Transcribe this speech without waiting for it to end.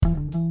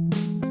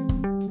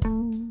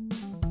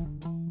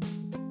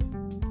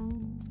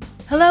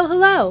Hello,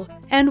 hello,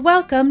 and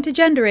welcome to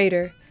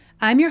Genderator.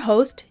 I'm your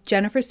host,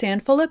 Jennifer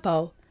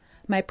Sanfilippo.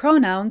 My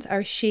pronouns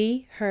are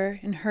she, her,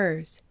 and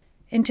hers.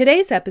 In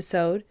today's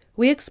episode,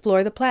 we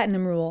explore the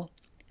Platinum Rule.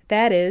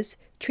 That is,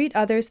 treat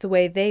others the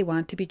way they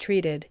want to be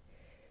treated.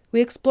 We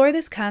explore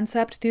this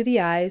concept through the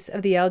eyes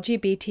of the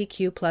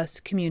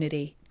LGBTQ+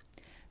 community.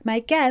 My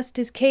guest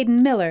is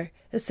Kayden Miller,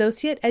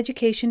 Associate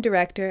Education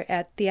Director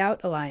at the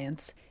Out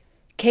Alliance.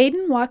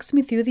 Kayden walks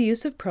me through the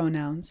use of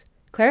pronouns,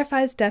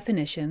 clarifies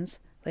definitions,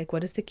 like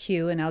what does the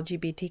Q in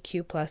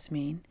LGBTQ+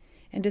 mean,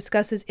 and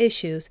discusses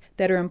issues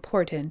that are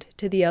important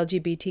to the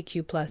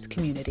LGBTQ+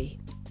 community.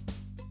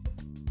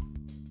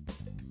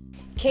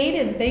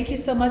 Kayden, thank you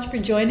so much for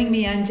joining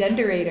me on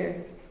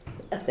Genderator.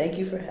 Thank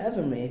you for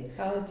having me.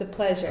 Oh, it's a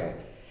pleasure.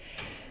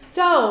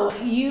 So,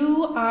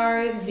 you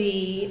are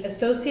the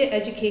Associate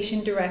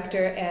Education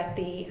Director at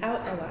the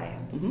Out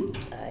Alliance.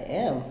 Mm-hmm. I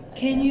am.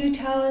 Can you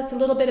tell us a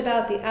little bit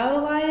about the Out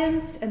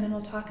Alliance, and then we'll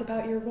talk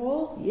about your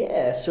role?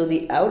 Yeah, so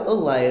the Out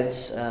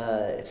Alliance,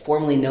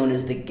 formerly known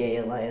as the Gay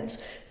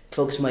Alliance,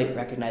 folks might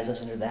recognize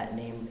us under that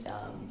name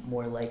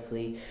more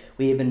likely.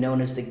 We have been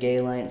known as the Gay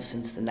Alliance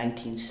since the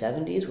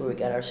 1970s, where we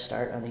got our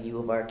start on the U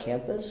of R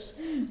campus.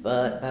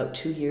 But about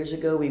 2 years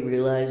ago, we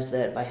realized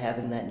that by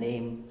having that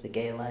name, the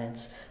Gay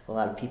Alliance, a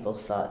lot of people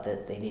thought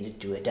that they needed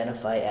to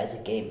identify as a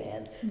gay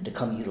man to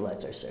come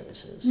utilize our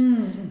services.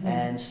 Mm-hmm.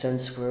 And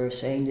since we're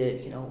saying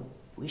that,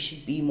 we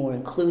should be more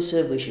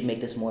inclusive, we should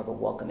make this more of a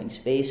welcoming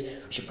space,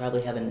 we should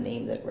probably have a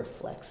name that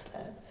reflects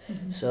that.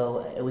 Mm-hmm.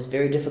 So it was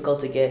very difficult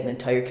to get an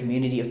entire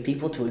community of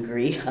people to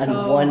agree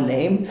on one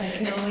name. I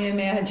can only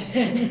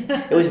imagine.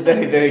 It was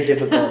very, very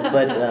difficult,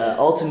 but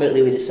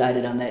ultimately we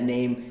decided on that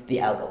name,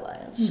 the Out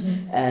Alliance.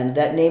 Mm-hmm. And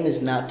that name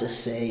is not to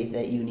say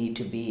that you need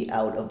to be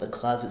out of the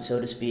closet,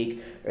 so to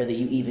speak, or that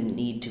you even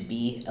need to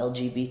be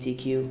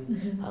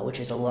LGBTQ, which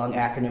is a long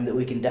acronym that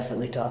we can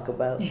definitely talk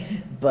about.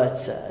 But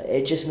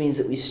it just means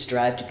that we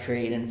strive to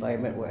create an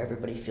environment where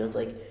everybody feels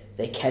like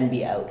they can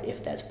be out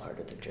if that's part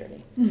of the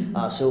journey.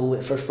 Mm-hmm.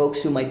 So for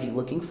folks who might be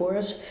looking for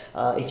us,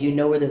 if you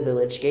know where the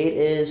Village Gate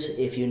is,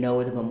 if you know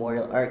where the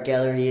Memorial Art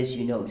Gallery is,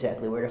 you know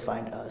exactly where to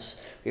find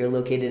us. We are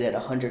located at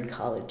 100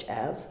 College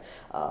Ave.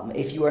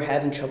 If you are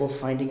having trouble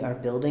finding our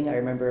building, I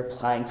remember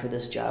applying for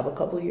this job a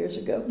couple years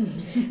ago,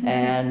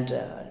 and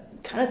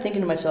kind of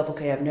thinking to myself,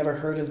 okay, I've never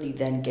heard of the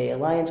then Gay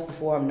Alliance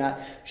before. I'm not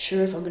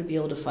sure if I'm going to be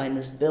able to find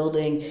this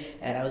building.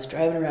 And I was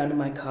driving around in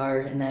my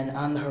car, and then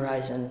on the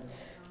horizon,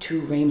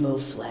 2 rainbow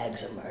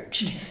flags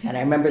emerged. And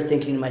I remember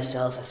thinking to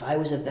myself, if I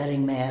was a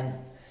betting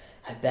man,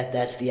 I bet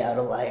that's the Out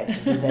Alliance,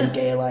 the then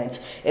Gay Alliance.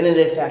 And it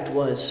in fact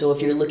was. So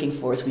if you're looking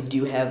for us, we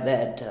do have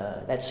that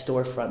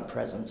storefront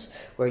presence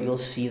where you'll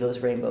see those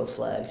rainbow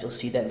flags. You'll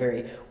see that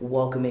very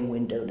welcoming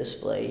window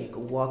display. You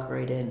can walk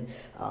right in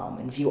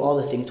and view all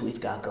the things we've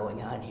got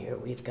going on here.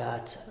 We've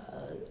got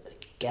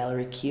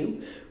Gallery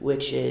Q,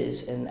 which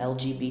is an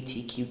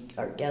LGBTQ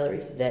art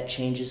gallery that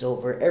changes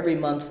over every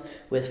month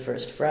with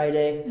First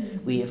Friday.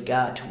 Mm-hmm. We have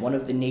got one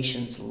of the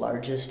nation's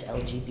largest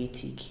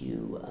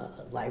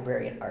LGBTQ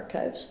library and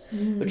archives,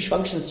 which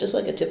functions just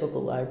like a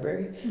typical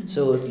library. Mm-hmm.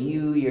 So if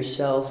you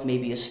yourself,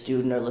 maybe a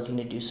student, are looking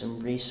to do some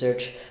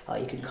research,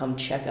 you can come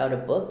check out a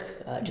book.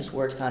 It just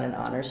works on an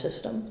honor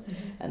system,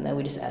 and then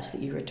we just ask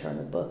that you return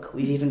the book.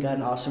 We've even got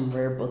an awesome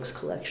rare books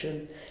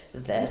collection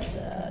that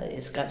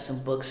it's got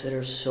some books that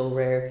are so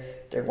rare.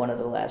 They're one of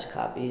the last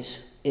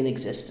copies in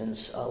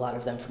existence, a lot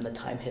of them from the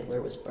time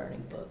Hitler was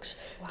burning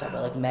books. Wow. Talk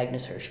about like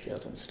Magnus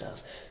Hirschfeld and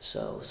stuff.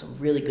 So some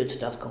really good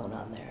stuff going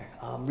on there.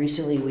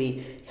 Recently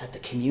we had the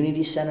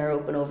community center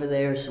open over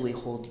there, so we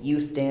hold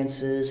youth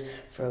dances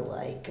for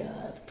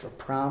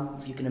prom.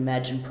 If you can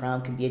imagine,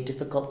 prom can be a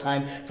difficult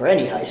time for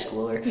any high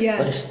schooler,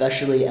 but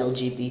especially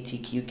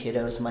LGBTQ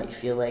kiddos might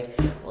feel like,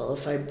 well,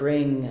 if I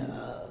bring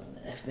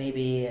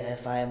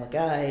if I am a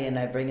guy and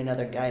I bring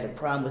another guy to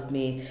prom with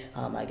me,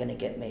 am I going to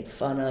get made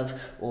fun of?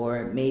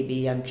 Or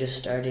maybe I'm just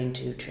starting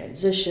to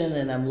transition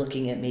and I'm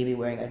looking at maybe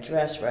wearing a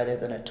dress rather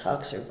than a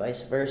tux or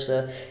vice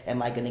versa.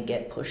 Am I going to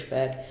get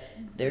pushback?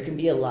 There can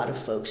be a lot of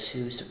folks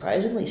who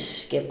surprisingly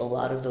skip a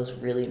lot of those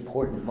really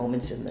important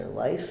moments in their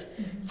life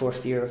for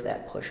fear of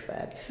that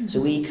pushback.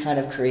 So we kind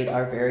of create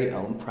our very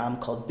own prom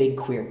called Big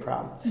Queer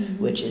Prom,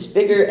 which is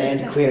bigger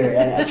and queer.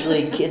 And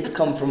actually kids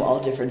come from all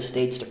different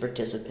states to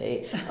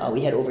participate.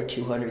 We had over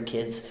 200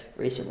 kids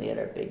recently at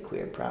our Big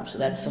Queer Prom. So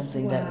that's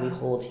something that we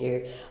hold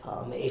here.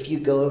 If you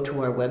go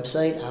to our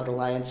website,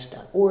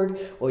 outalliance.org,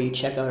 or you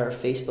check out our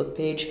Facebook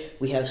page,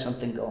 we have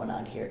something going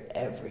on here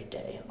every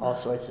day, all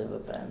sorts of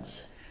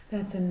events.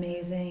 That's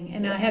amazing.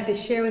 And I have to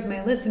share with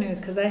my listeners,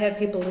 because I have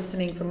people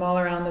listening from all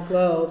around the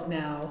globe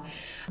now,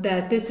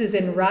 that this is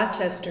in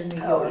Rochester, New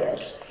York. Oh,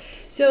 yes.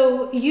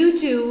 So you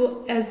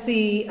do, as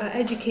the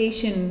as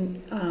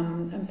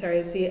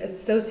the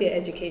Associate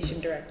Education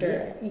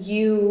Director,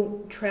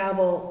 you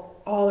travel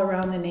all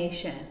around the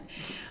nation.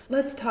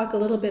 Let's talk a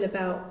little bit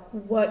about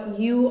what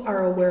you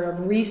are aware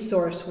of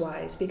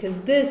resource-wise,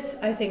 because this,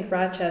 I think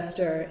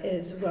Rochester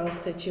is well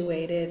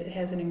situated. It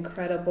has an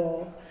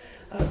incredible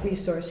a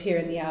resource here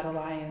in the Out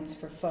Alliance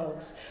for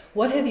folks.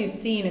 What have you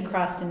seen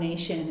across the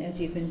nation as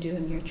you've been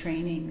doing your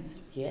trainings?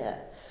 Yeah.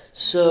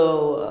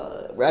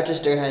 So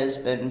Rochester has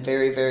been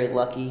very, very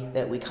lucky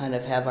that we kind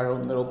of have our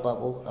own little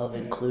bubble of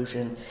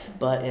inclusion.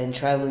 But in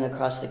traveling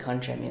across the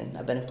country, I mean,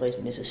 I've been in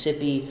places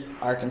Mississippi,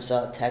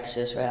 Arkansas,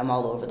 Texas, right? I'm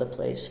all over the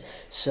place.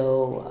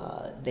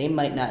 So they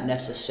might not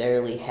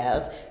necessarily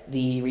have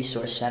the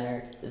resource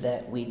center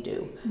that we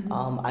do.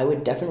 I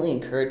would definitely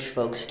encourage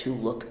folks to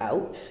look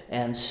out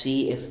and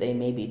see if they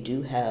maybe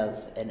do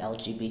have an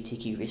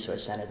LGBTQ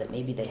resource center that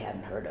maybe they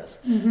hadn't heard of.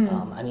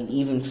 I mean,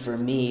 even for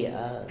me,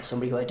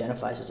 somebody who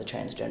identifies as a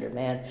transgender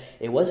man,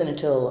 it wasn't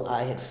until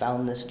I had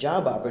found this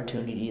job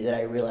opportunity that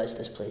I realized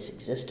this place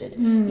existed.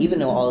 Even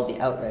though all of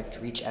the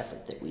outreach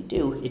effort that we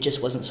do, it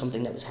just wasn't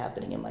something that was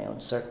happening in my own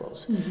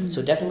circles.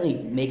 So definitely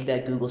make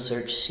that Google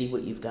search, see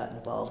what you've got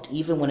involved.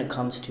 Even when it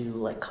comes to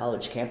like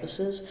college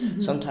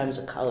campuses, sometimes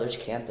a college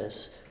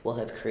campus will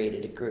have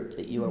created a group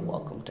that you are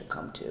welcome to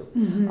come to.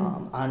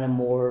 On a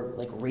more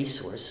like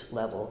resource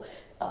level,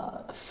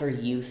 for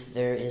youth,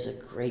 there is a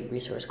great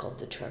resource called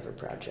the Trevor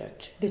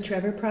Project. The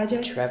Trevor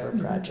Project? The Trevor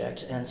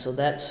Project. And so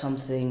that's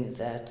something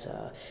that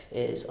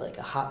is like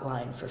a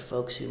hotline for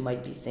folks who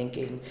might be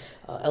thinking,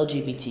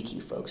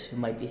 LGBTQ folks who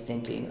might be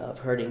thinking of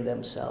hurting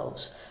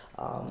themselves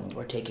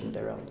or taking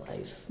their own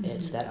life.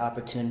 It's that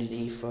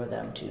opportunity for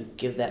them to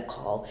give that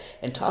call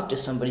and talk to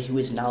somebody who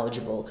is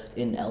knowledgeable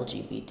in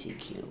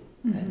LGBTQ.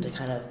 And to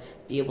kind of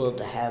be able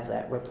to have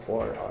that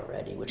rapport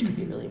already, which can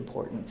be really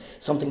important.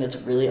 Something that's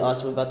really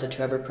awesome about the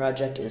Trevor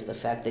Project is the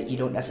fact that you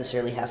don't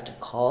necessarily have to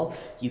call.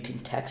 You can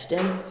text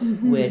in,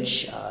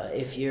 which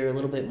if you're a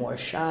little bit more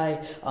shy,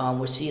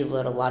 we see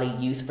that a lot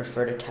of youth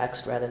prefer to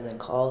text rather than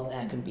call.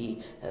 That can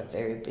be a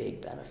very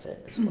big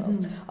benefit as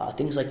well.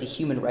 Things like the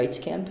Human Rights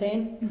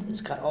Campaign,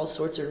 it's got all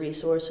sorts of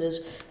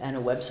resources, and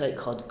a website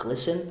called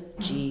GLSEN,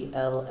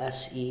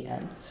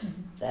 GLSEN.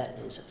 That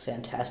is a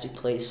fantastic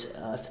place,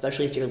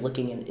 especially if you're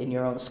looking in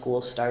your own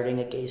school,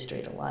 starting a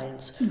gay-straight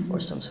alliance or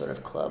some sort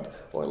of club,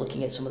 or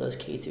looking at some of those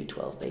K through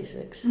 12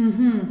 basics.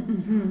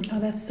 Oh,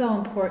 that's so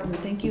important.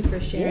 Thank you for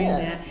sharing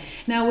that.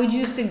 Now, would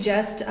you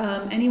suggest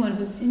anyone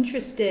who's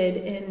interested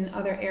in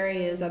other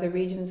areas, other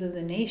regions of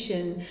the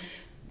nation,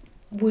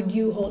 would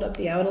you hold up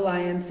the Out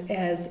Alliance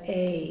as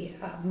a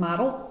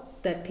model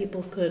that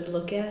people could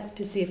look at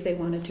to see if they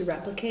wanted to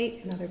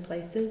replicate in other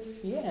places?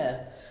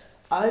 Yeah.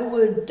 I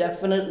would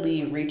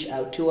definitely reach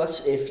out to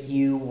us if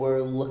you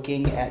were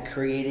looking at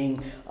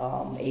creating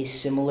a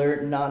similar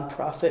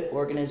nonprofit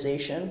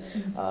organization.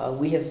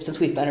 Since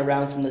we've been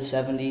around from the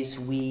 70s,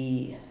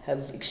 we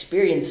have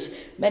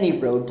experienced many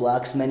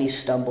roadblocks, many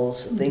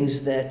stumbles,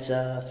 things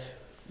that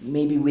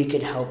maybe we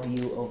could help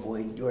you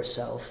avoid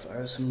yourself,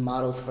 or some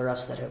models for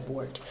us that have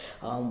worked.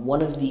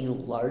 One of the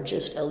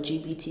largest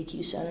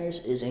LGBTQ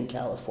centers is in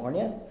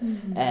California,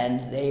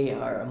 and they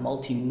are a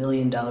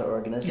multi-million-dollar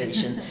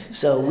organization.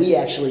 So we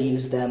actually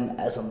use them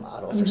as a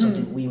model for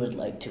something we would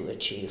like to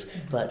achieve.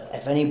 But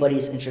if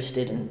anybody's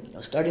interested in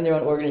starting their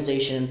own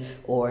organization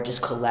or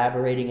just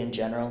collaborating in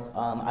general,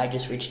 I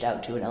just reached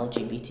out to an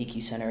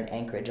LGBTQ center in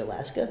Anchorage,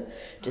 Alaska,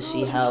 to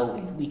see how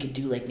we could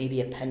do like maybe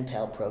a pen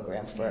pal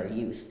program for our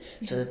youth,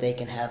 so that they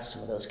can have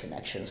some of those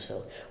connections.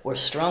 So we're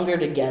stronger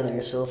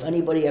together. So if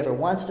anybody ever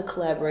wants to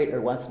collaborate or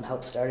wants some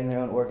help starting their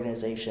own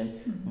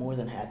organization, more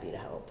than happy to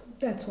help.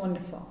 That's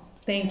wonderful.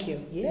 Thank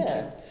you. Yeah.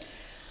 Thank you.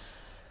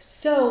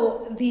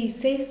 So the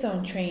Safe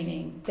Zone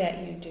training that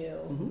you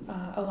do,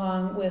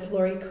 along with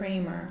Lori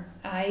Kramer,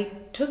 I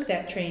took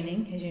that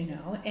training, as you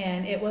know,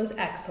 and it was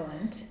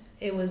excellent.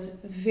 It was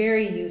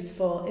very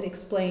useful. It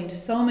explained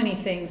so many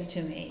things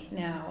to me.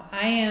 Now,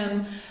 I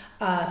am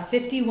a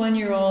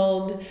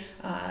 51-year-old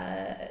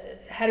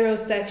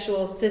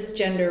heterosexual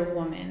cisgender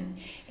woman,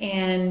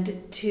 and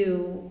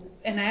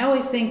I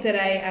always think that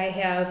I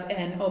have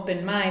an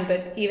open mind,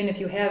 but even if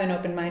you have an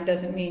open mind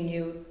doesn't mean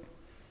you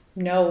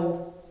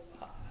know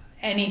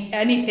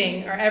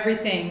anything or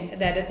everything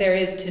that there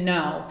is to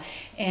know.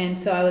 And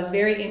so I was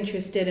very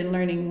interested in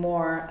learning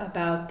more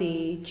about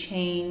the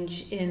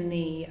change in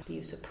the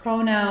use of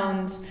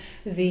pronouns,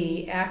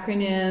 the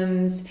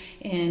acronyms,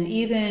 and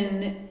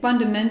even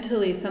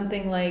fundamentally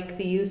something like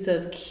the use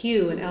of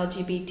Q and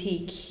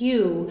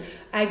LGBTQ.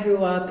 I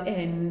grew up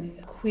in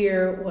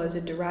queer was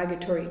a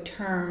derogatory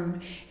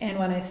term, and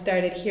when I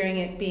started hearing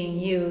it being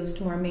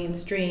used more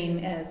mainstream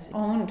as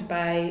owned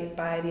by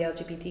the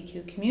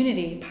LGBTQ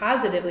community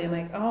positively, I'm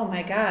like, oh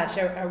my gosh,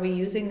 are we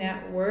using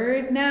that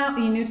word now?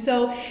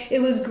 So it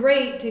was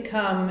great to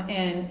come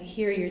and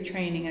hear your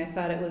training. I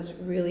thought it was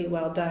really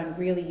well done,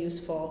 really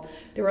useful.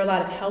 There were a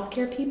lot of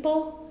healthcare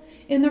people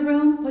in the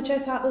room, which I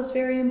thought was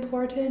very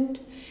important.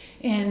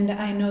 And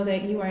I know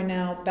that you are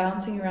now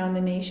bouncing around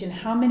the nation.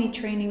 How many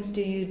trainings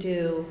do you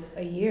do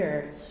a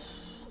year?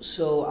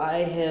 So I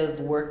have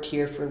worked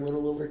here for a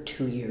little over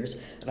 2 years,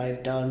 and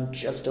I've done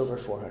just over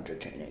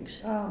 400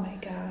 trainings. Oh my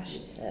gosh.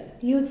 Yeah.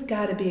 You've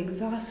got to be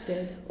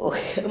exhausted. Well,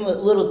 I'm a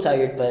little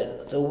tired,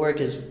 but the work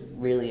is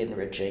really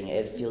enriching.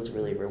 It feels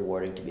really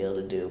rewarding to be able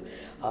to do.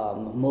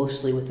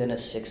 Mostly within a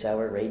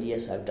 6-hour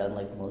radius. I've done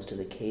like most of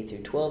the K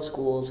through 12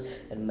 schools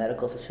and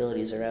medical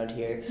facilities around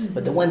here. Mm-hmm.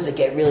 But the ones that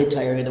get really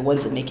tiring are the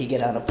ones that make you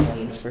get on a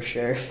plane for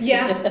sure.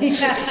 Yeah,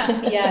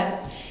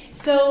 yes.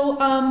 So,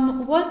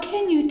 what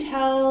can you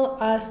tell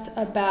us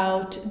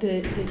about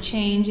the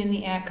change in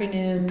the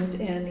acronyms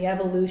and the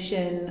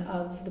evolution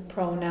of the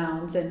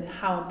pronouns and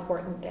how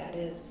important that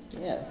is?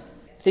 Yeah.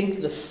 I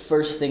think the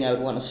first thing I would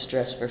want to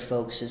stress for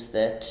folks is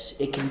that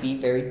it can be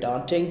very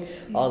daunting,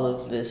 all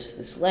of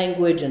this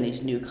language and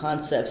these new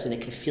concepts, and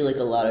it can feel like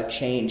a lot of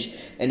change,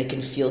 and it can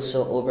feel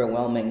so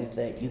overwhelming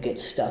that you get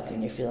stuck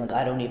and you're feeling like,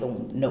 I don't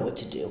even know what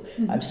to do.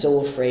 Mm-hmm. I'm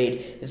so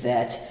afraid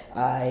that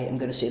I am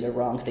going to say the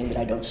wrong thing that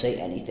I don't say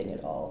anything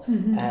at all.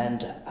 Mm-hmm.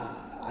 And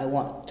I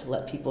want to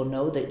let people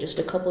know that just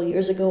a couple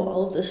years ago,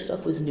 all of this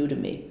stuff was new to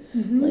me.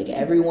 Mm-hmm. Like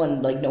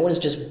everyone, like no one is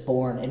just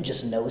born and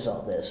just knows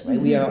all this, right?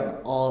 Mm-hmm. We are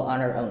all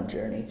on our own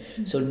journey.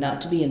 Mm-hmm. So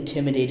not to be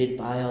intimidated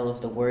by all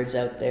of the words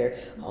out there,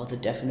 all the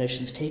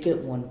definitions, take it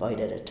one bite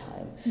at a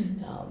time.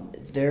 Mm-hmm.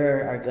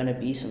 There are going to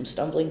be some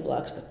stumbling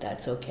blocks, but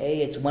that's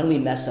okay. It's when we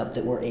mess up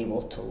that we're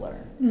able to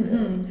learn, really.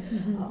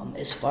 Mm-hmm. Mm-hmm.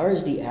 As far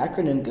as the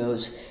acronym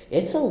goes,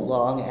 it's a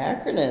long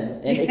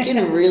acronym, and it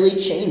can really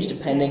change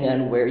depending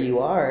on where you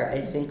are. I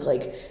think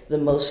like the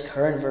most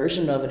current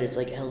version of it is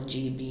like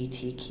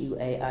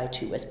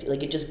LGBTQAI2SP.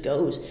 Like it just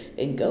goes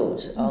and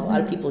goes. Mm-hmm. A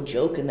lot of people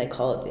joke and they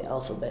call it the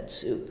alphabet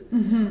soup.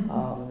 Mm-hmm.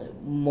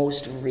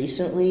 Most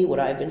recently, what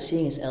I've been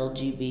seeing is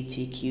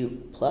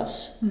LGBTQ+.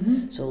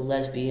 Mm-hmm. So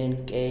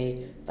lesbian,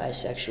 gay,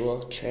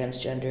 bisexual,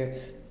 transgender.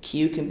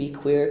 Q can be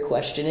queer,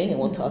 questioning, and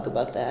we'll talk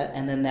about that.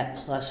 And then that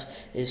plus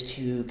is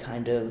to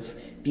kind of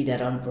be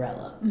that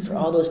umbrella for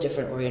all those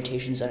different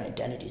orientations and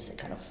identities that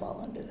kind of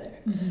fall under there.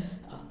 Mm-hmm.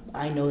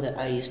 I know that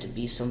I used to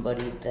be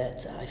somebody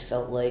that I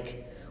felt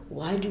like,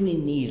 why do we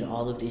need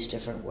all of these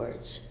different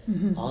words,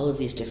 all of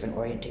these different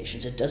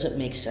orientations? It doesn't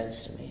make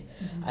sense to me.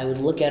 Mm-hmm. I would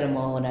look at them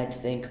all and I'd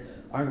think,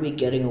 aren't we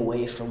getting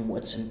away from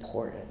what's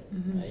important?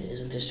 Mm-hmm. Right?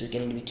 Isn't this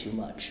getting to be too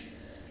much?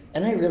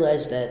 And I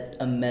realized that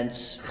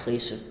immense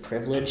place of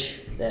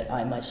privilege that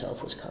I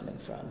myself was coming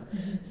from.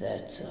 Mm-hmm.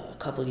 That a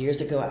couple of years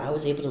ago, I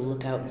was able to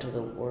look out into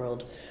the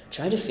world,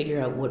 try to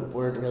figure out what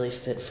word really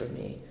fit for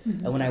me.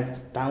 Mm-hmm. And when I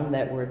found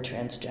that word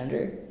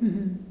transgender,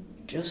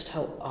 just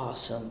how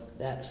awesome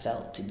that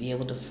felt to be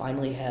able to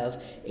finally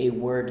have a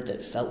word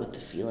that felt with the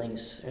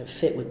feelings, or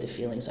fit with the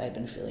feelings I've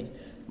been feeling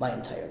my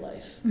entire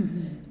life.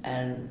 Mm-hmm.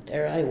 And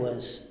there I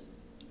was,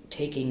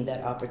 taking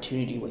that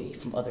opportunity away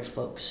from other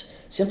folks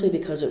simply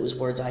because it was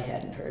words I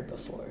hadn't heard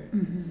before.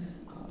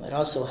 Mm-hmm. It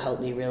also helped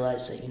me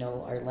realize that,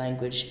 our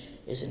language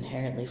is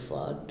inherently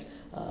flawed.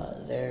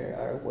 There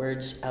are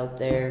words out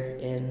there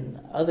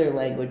in other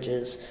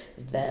languages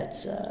that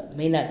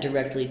may not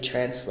directly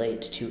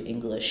translate to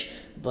English,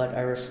 but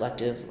are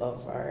reflective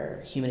of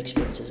our human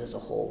experiences as a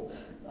whole.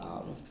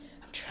 I'm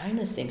trying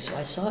to think. So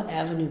I saw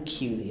Avenue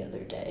Q the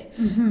other day,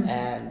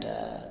 and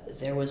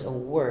there was a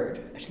word,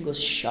 I think it was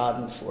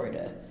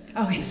Schadenfreude.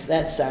 Oh, yes. Does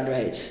that sound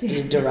right?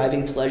 Yeah.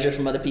 Deriving pleasure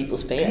from other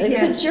people's pain. I think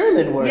it's a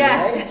German word,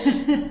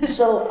 right?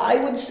 So I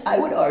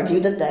would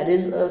argue that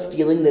is a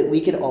feeling that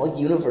we can all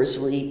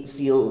universally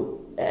feel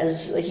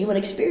as a human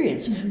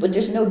experience, but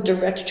there's no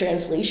direct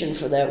translation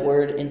for that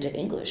word into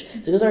English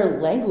because our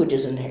language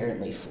is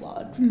inherently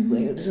flawed.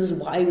 This is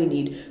why we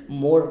need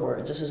more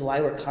words. This is why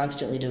we're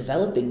constantly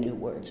developing new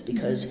words,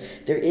 because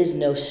there is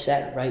no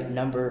set right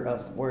number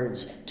of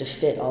words to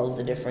fit all of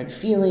the different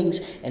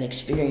feelings and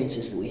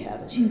experiences that we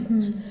have as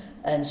humans.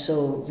 And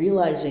so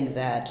realizing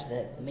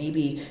that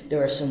maybe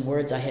there are some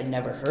words I had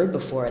never heard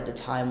before at the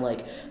time,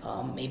 like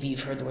maybe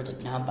you've heard the words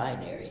like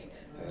non-binary,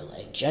 or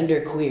like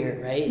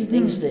genderqueer, right?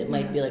 Things that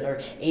might be like,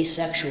 or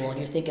asexual, and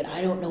you're thinking,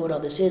 I don't know what all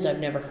this is, I've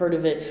never heard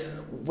of it.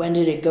 When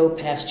did it go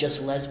past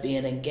just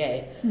lesbian and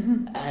gay?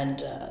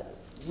 And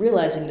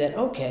realizing that,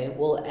 okay,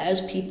 well,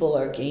 as people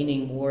are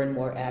gaining more and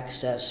more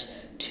access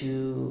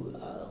to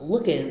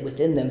look at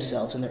within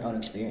themselves and their own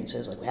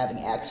experiences, like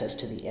having access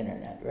to the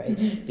internet, right?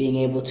 Being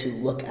able to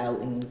look out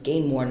and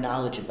gain more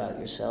knowledge about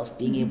yourself,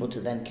 being able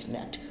to then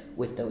connect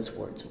with those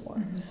words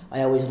more.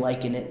 I always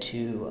liken it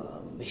to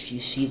if you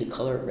see the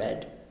color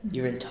red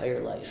your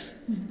entire life,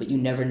 but you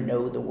never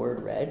know the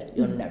word red,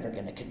 you're never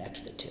going to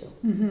connect the two.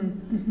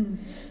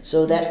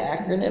 So that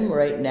acronym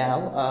right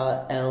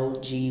now,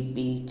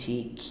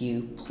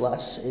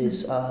 LGBTQ+,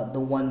 is the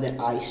one that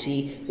I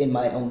see in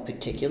my own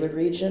particular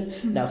region.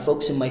 Now,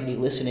 folks who might be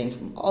listening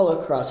from all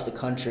across the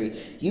country,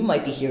 you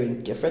might be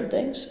hearing different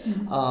things.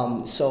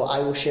 So I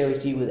will share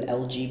with you with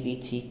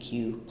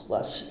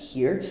LGBTQ+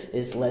 here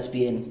is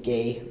lesbian,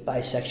 gay,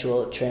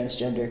 bisexual,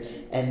 transgender,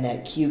 and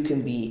that Q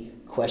can be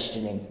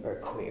questioning or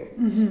queer.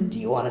 Do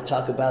you want to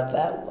talk about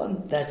that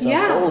one? That's a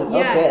whole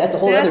that's a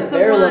whole other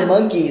barrel of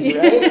monkeys,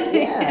 right?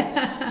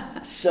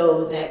 Yeah.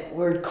 So that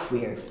word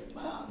queer,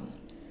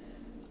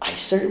 I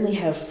certainly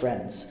have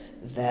friends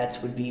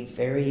that would be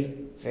very,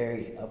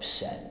 very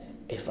upset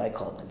if I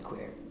called them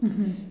queer.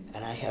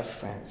 And I have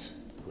friends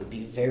who would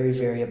be very,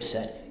 very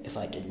upset if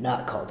I did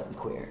not call them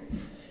queer.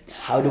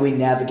 How do we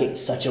navigate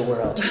such a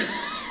world?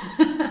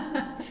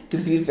 It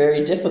can be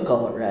very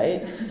difficult,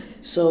 right?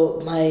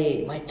 So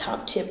my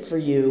top tip for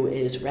you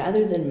is,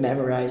 rather than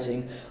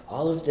memorizing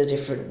all of the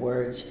different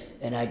words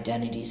and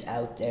identities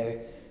out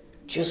there,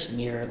 just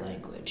mirror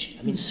language.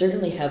 I mean,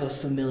 certainly have a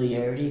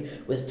familiarity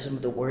with some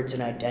of the words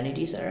and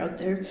identities that are out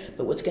there,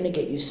 but what's going to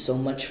get you so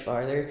much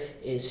farther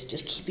is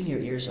just keeping your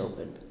ears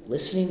open,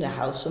 listening to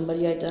how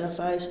somebody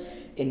identifies,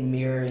 and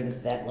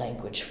mirroring that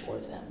language for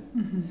them.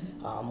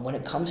 When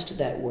it comes to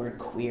that word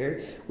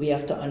queer, we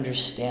have to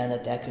understand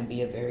that that can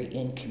be a very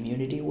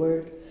in-community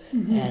word.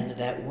 And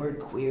that word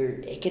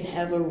queer, it can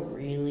have a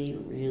really,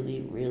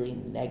 really, really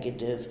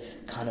negative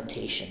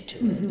connotation to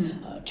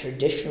it.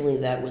 Traditionally,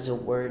 that was a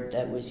word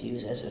that was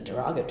used as a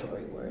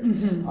derogatory word.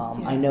 Yes.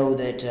 I know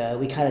that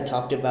we kind of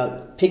talked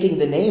about picking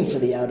the name for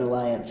the Out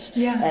Alliance.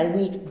 Yeah. And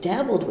we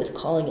dabbled with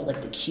calling it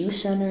like the Q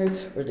Center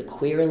or the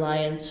Queer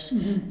Alliance.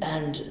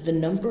 And the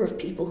number of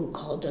people who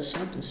called us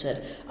up and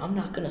said, I'm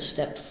not going to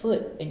step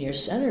foot in your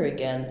center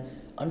again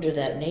under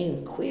that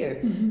name,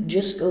 queer,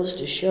 just goes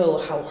to show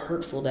how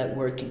hurtful that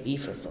word can be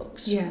for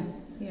folks.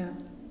 Yes, yeah.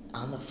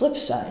 On the flip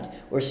side,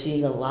 we're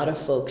seeing a lot of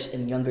folks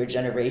in younger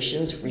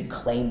generations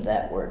reclaim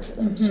that word for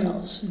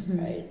themselves,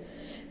 right?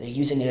 They're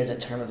using it as a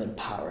term of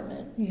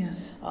empowerment. Yeah.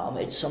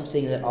 It's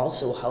something that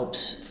also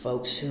helps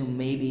folks who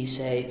maybe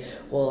say,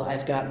 well,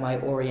 I've got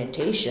my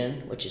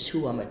orientation, which is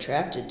who I'm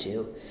attracted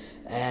to,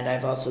 and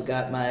I've also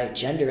got my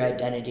gender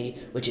identity,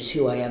 which is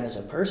who I am as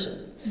a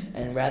person.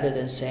 And rather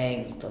than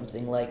saying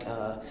something like,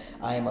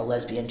 I am a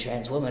lesbian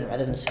trans woman,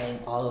 rather than saying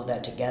all of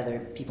that together,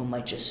 people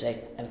might just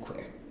say, I'm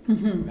queer,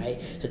 right?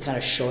 To kind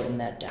of shorten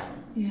that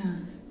down. Yeah.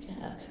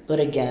 But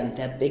again,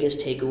 that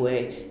biggest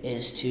takeaway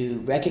is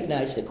to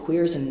recognize that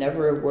queer is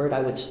never a word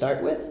I would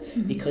start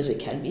with, because it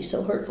can be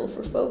so hurtful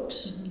for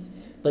folks.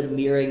 But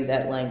mirroring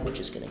that language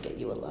is going to get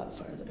you a lot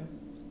farther.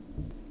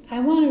 I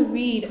want to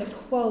read a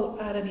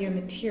quote out of your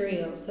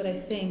materials that I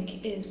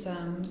think is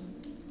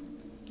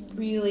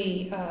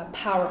really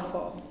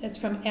powerful. It's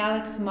from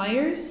Alex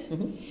Myers,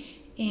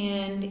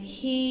 and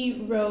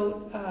he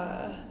wrote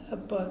a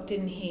book,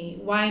 didn't he?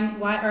 Why,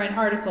 or an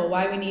article,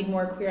 Why We Need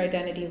More Queer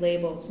Identity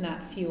Labels,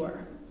 Not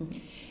Fewer.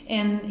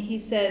 And he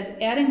says,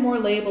 adding more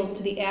labels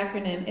to the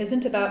acronym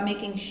isn't about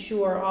making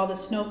sure all the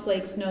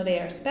snowflakes know they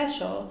are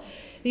special.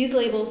 These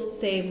labels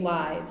save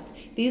lives.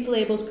 These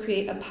labels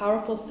create a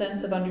powerful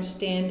sense of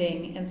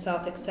understanding and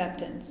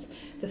self-acceptance.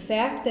 The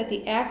fact that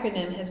the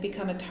acronym has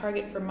become a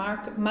target for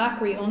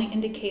mockery only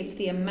indicates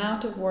the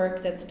amount of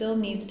work that still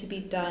needs to be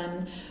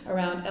done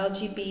around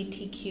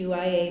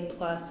LGBTQIA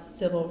plus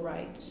civil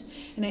rights.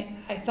 And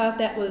I thought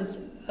that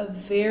was a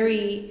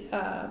very,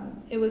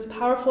 it was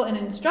powerful and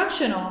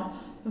instructional,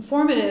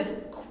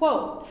 informative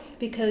quote,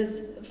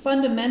 because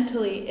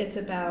fundamentally it's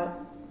about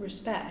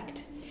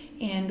respect.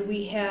 And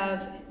we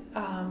have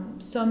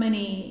so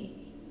many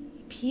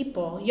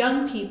people,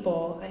 young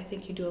people, I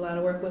think you do a lot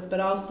of work with, but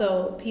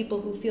also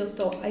people who feel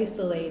so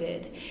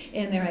isolated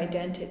in their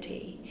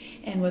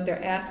identity. And what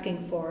they're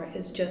asking for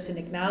is just an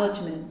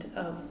acknowledgement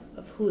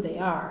of who they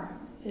are.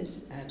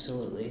 Is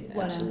absolutely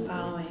I'm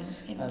following.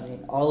 I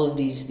mean, all of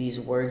these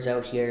words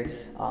out here,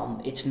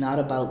 it's not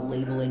about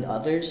labeling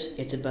others.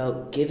 It's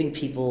about giving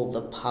people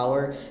the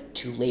power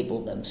to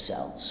label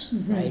themselves,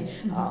 right?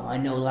 I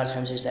know a lot of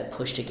times there's that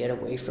push to get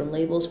away from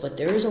labels, but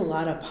there is a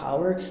lot of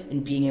power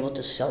in being able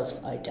to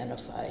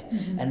self-identify,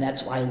 and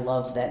that's why I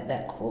love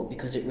that quote,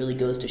 because it really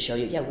goes to show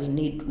you, we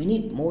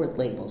need more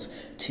labels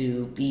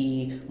to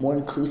be more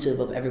inclusive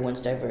of everyone's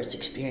diverse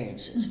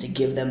experiences, to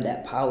give them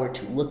that power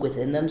to look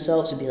within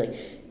themselves and be like,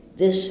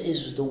 this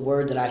is the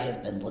word that I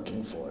have been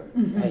looking for,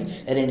 right?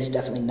 And it is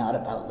definitely not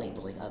about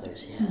labeling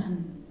others.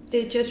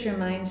 It just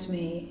reminds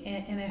me,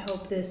 and I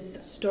hope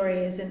this story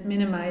isn't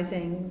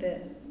minimizing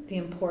the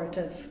import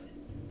of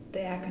the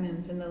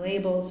acronyms and the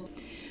labels.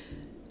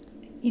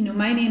 You know,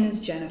 my name is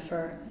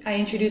Jennifer. I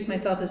introduce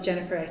myself as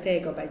Jennifer. I say I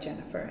go by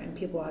Jennifer, and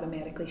people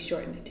automatically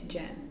shorten it to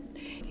Jen.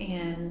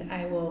 And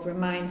I will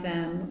remind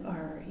them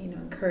or,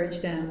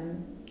 encourage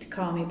them to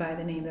call me by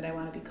the name that I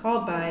want to be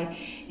called by.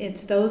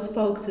 It's those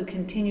folks who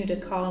continue to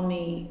call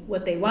me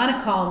what they want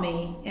to call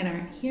me and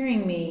aren't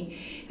hearing me.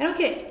 I don't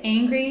get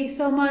angry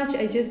so much.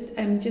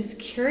 I'm just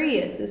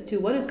curious as to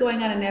what is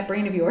going on in that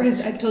brain of yours.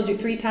 I've told you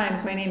 3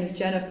 times my name is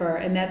Jennifer,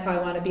 and that's how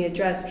I want to be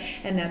addressed,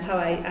 and that's how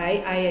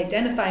I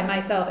identify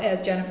myself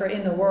as Jennifer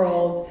in the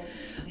world.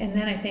 And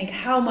then I think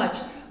how much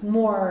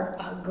more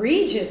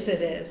egregious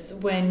it is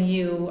when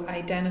you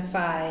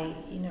identify,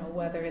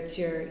 whether it's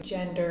your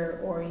gender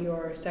or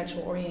your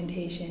sexual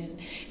orientation,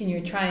 and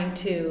you're trying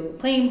to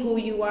claim who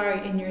you are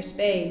in your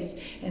space,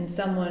 and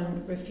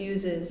someone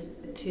refuses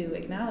to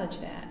acknowledge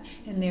that.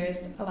 And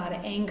there's a lot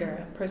of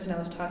anger. A person I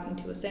was talking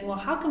to was saying, well,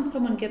 how come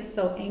someone gets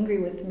so angry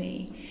with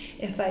me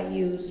if I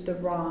use the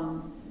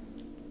wrong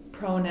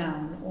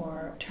pronoun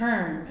or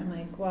term? I'm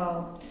like,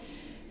 well,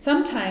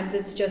 sometimes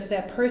it's just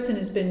that person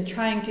has been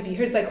trying to be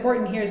heard. It's like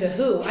Horton hears a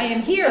who. I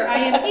am here, I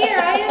am here,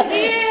 I am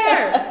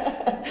here.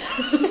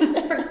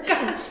 For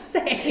God's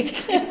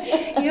sake.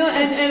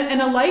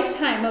 And a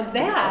lifetime of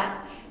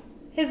that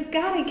has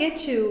got to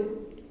get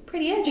you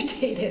pretty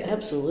agitated.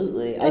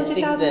 Absolutely. I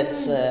think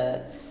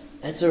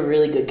that's a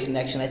really good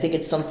connection. I think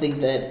it's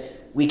something that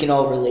we can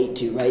all relate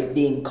to, right?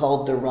 Being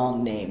called the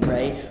wrong name,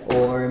 right?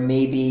 Or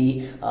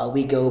maybe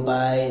we go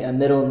by a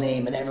middle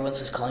name and everyone's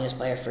just calling us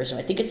by our first name.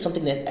 I think it's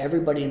something that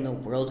everybody in the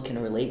world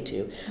can relate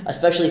to,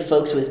 especially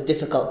folks with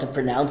difficult to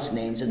pronounce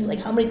names. It's like,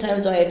 how many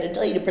times do I have to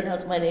tell you to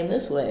pronounce my name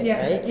this way,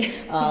 right?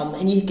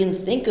 And you can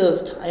think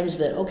of times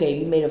that, okay,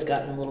 you may have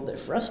gotten a little bit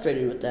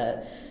frustrated with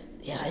that.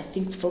 Yeah, I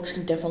think folks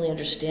can definitely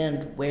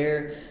understand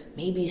where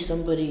maybe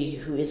somebody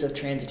who is of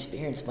trans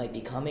experience might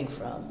be coming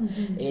from.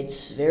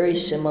 It's very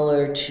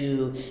similar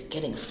to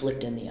getting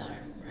flicked in the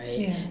arm, right?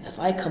 Yeah. If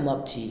I come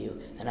up to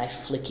you and I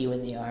flick you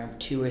in the arm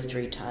 2 or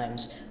 3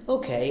 times,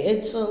 okay,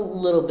 it's a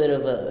little bit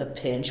of a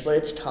pinch, but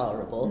it's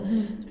tolerable.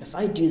 If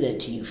I do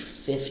that to you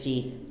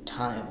 50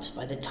 times,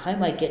 by the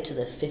time I get to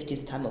the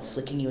 50th time of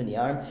flicking you in the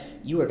arm,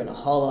 you are going to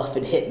haul off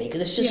and hit me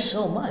because it's just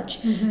so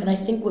much. And I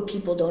think what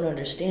people don't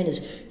understand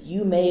is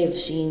you may have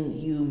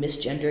seen you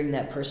misgendering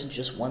that person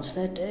just once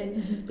that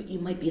day, but you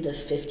might be the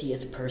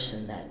 50th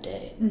person that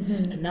day.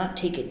 And not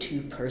take it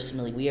too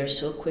personally. We are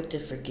so quick to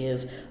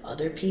forgive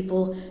other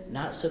people,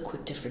 not so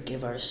quick to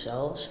forgive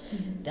ourselves.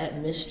 That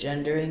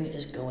misgendering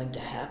is going to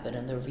happen,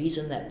 and the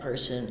reason that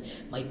person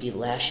might be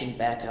lashing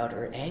back out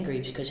or angry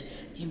is because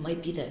you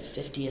might be that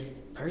 50th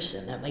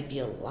person. That might be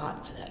a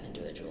lot for that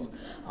individual.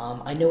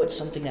 I know it's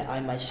something that I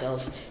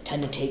myself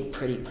tend to take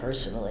pretty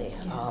personally.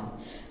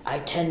 I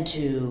tend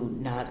to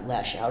not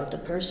lash out at the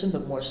person,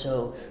 but more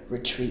so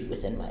retreat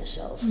within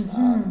myself.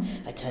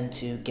 I tend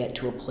to get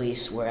to a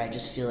place where I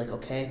just feel like,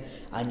 okay,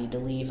 I need to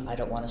leave. I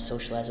don't want to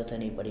socialize with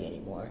anybody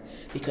anymore.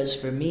 Because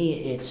for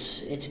me,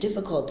 it's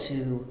difficult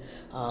to,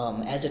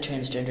 as a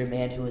transgender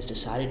man who has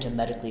decided to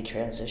medically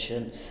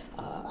transition,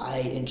 I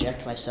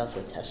inject myself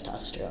with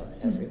testosterone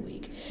every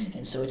week.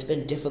 And so it's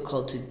been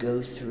difficult to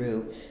go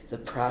through the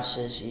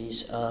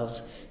processes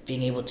of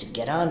being able to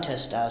get on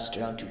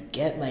testosterone, to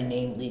get my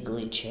name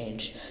legally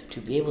changed, to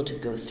be able to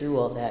go through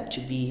all that, to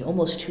be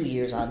almost 2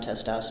 years on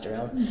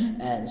testosterone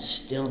and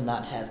still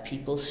not have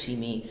people see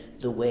me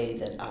the way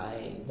that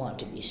I want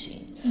to be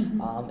seen.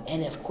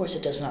 And of course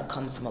it does not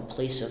come from a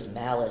place of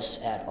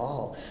malice at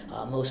all.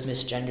 Most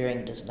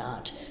misgendering does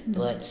not,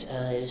 but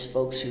it is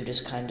folks who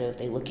just kind of,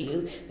 they look at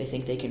you, they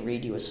think they can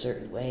read you a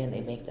certain way, and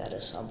they make that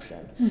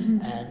assumption.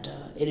 And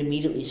it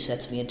immediately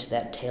sets me into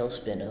that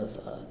tailspin of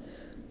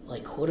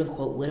like, quote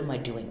unquote, what am I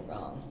doing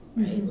wrong,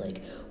 right?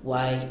 Like,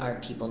 why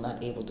aren't people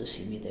not able to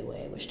see me the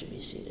way I wish to be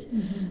seated?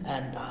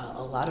 And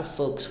a lot of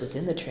folks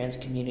within the trans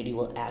community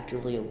will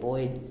actively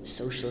avoid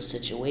social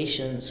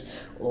situations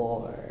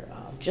or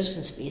just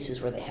in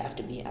spaces where they have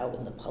to be out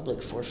in the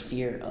public for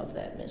fear of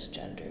that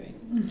misgendering.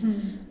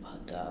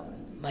 But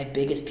my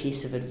biggest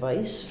piece of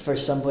advice for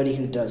somebody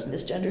who does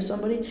misgender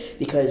somebody,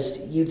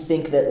 because you'd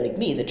think that, like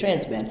me, the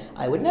trans man,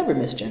 I would never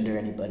misgender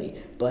anybody,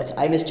 but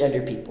I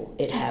misgender people.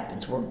 It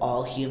happens. We're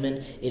all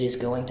human. It is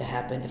going to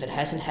happen. If it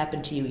hasn't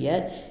happened to you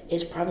yet,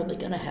 it's probably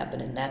going to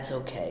happen, and that's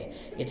okay.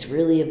 It's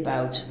really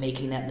about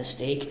making that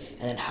mistake,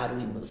 and then how do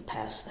we move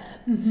past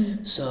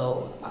that?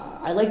 So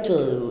I like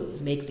to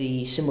make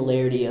the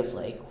similarity of,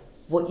 like,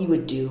 what you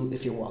would do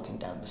if you're walking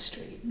down the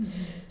street.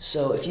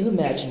 So if you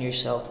imagine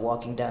yourself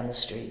walking down the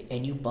street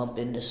and you bump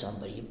into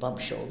somebody, you bump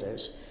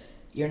shoulders,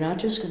 you're not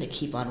just going to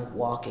keep on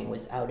walking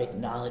without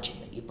acknowledging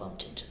that you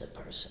bumped into the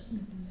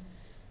person.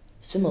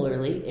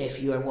 Similarly,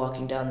 if you are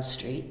walking down the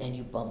street and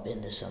you bump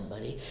into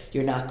somebody,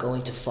 you're not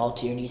going to fall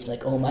to your knees and be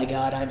like, oh my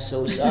God, I'm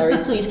so sorry,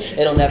 please,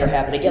 it'll never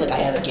happen again. Like, I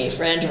have a gay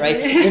friend, right?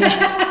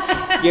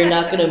 You're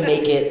not going to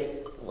make it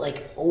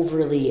like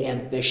overly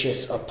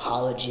ambitious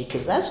apology,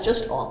 because that's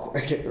just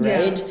awkward,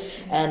 right?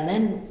 And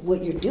then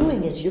what you're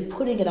doing is you're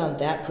putting it on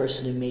that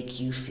person to make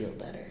you feel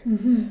better,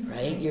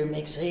 right? You're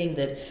saying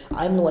that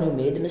I'm the one who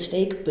made the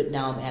mistake, but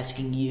now I'm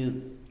asking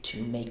you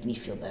to make me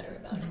feel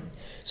better about it.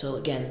 So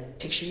again,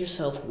 picture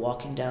yourself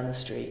walking down the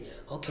street.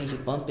 Okay, you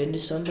bump into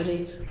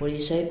somebody. What do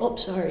you say? Oh,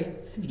 sorry.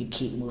 And you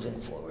keep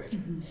moving forward.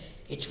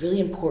 It's really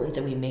important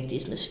that we make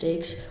these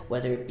mistakes,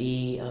 whether it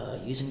be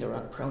using the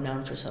wrong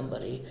pronoun for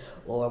somebody,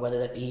 or whether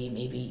that be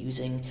maybe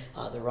using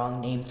the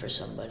wrong name for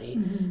somebody,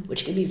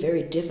 which can be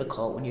very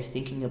difficult when you're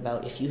thinking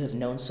about if you have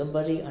known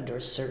somebody under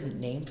a certain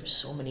name for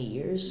so many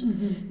years.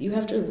 You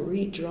have to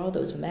redraw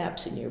those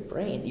maps in your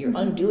brain. You're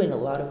undoing a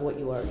lot of what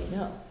you already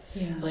know.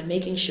 But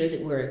making sure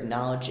that we're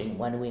acknowledging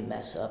when we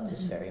mess up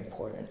is very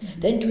important.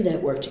 Then do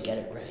that work to get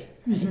it right.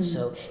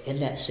 So in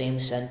that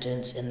same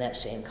sentence, in that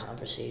same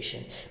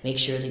conversation, make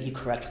sure that you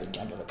correctly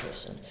gender the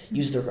person.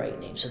 Use the right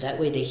name, so that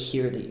way they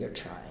hear that you're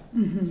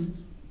trying.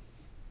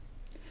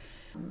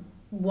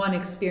 One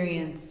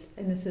experience,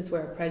 and this is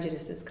where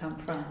prejudices come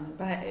from,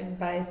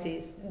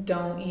 biases,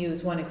 don't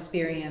use one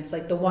experience,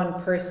 like the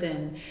one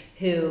person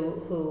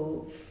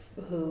who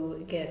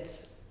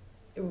gets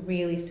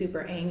really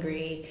super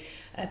angry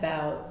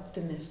about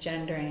the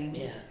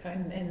misgendering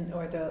and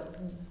or the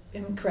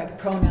incorrect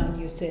pronoun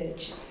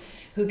usage,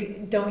 who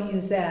don't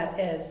use that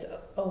as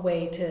a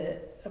way to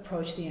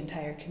approach the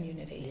entire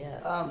community.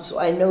 Yeah. So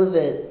I know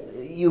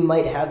that you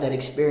might have that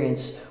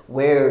experience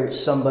where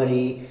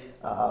somebody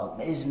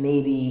is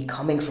maybe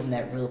coming from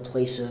that real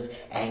place of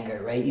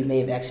anger, right? You may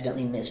have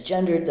accidentally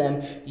misgendered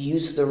them,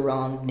 used the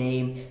wrong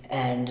name,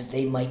 and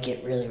they might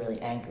get really, really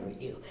angry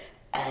with you.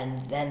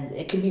 And then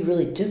it can be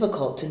really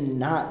difficult to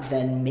not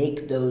then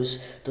make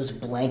those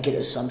blanket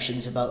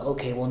assumptions about,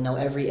 okay, well, now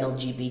every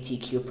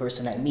LGBTQ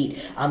person I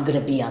meet, I'm going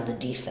to be on the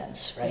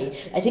defense, right?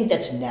 I think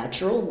that's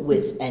natural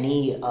with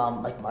any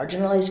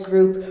marginalized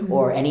group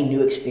or any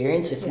new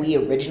experience. If we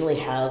originally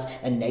have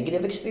a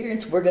negative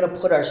experience, we're going to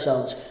put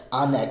ourselves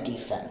on that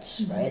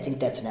defense, right? I think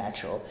that's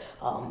natural.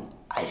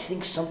 I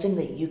think something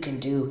that you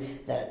can do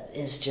that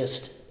is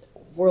just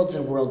worlds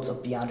and worlds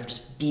of beyond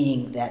just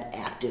being that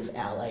active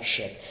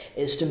allyship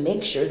is to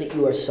make sure that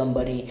you are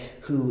somebody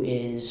who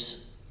is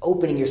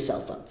opening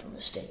yourself up for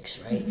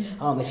mistakes, right?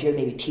 If you're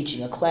maybe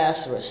teaching a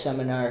class or a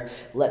seminar,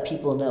 let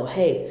people know,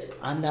 hey,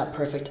 I'm not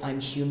perfect, I'm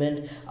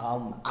human.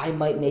 I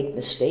might make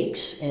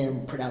mistakes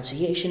in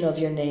pronunciation of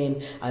your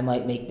name. I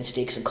might make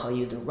mistakes and call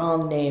you the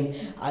wrong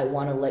name. I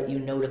want to let you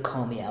know to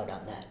call me out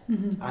on that.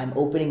 I'm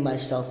opening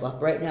myself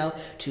up right now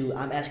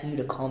I'm asking you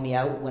to call me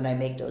out when I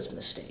make those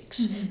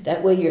mistakes.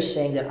 That way you're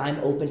saying that I'm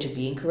open to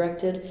being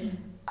corrected.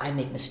 I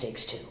make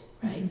mistakes too.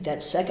 Right?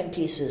 That second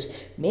piece is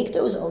make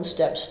those own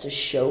steps to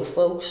show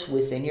folks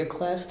within your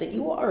class that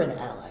you are an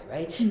ally,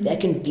 right? That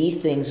can be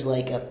things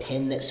like a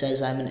pin that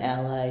says I'm an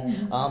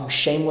ally.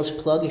 Shameless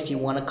plug, if you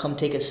want to come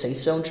take a Safe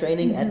Zone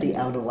training at the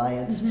Out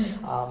Alliance,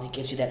 it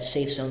gives you that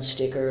Safe Zone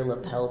sticker,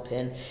 lapel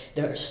pin.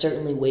 There are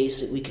certainly ways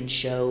that we can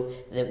show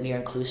that we are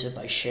inclusive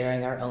by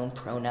sharing our own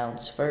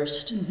pronouns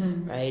first,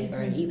 right?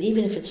 Or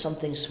even if it's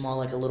something small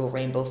like a little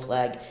rainbow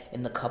flag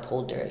in the cup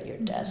holder at your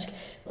desk.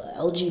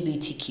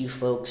 LGBTQ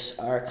folks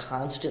are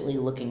constantly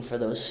looking for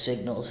those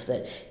signals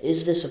that,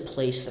 is this a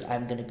place that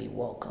I'm going to be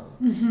welcome?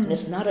 And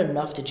it's not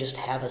enough to just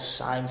have a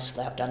sign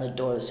slapped on the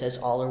door that says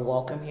all are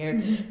welcome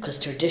here, because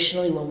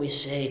traditionally when we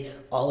say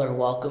all are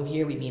welcome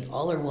here, we mean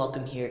all are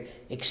welcome here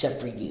except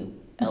for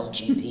you,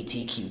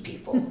 LGBTQ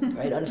people,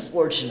 right?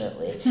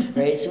 Unfortunately,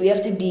 right? So we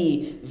have to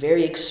be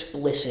very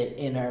explicit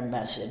in our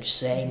message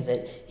saying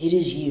that it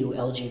is you,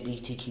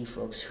 LGBTQ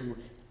folks, who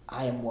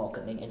I am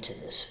welcoming into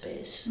this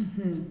space.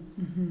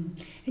 And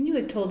you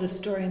had told a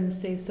story in the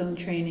Safe Zone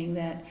training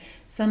that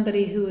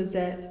somebody who was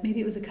at,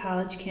 maybe it was a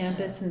college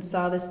campus, and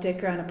saw the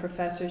sticker on a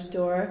professor's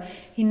door.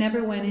 He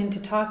never went in to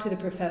talk to the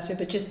professor,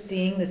 but just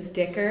seeing the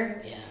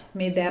sticker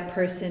made that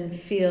person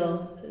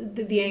feel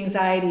the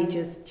anxiety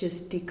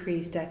just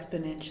decreased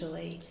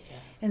exponentially.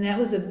 And that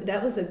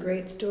was a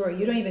great story.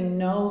 You don't even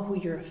know who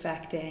you're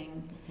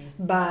affecting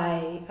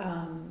by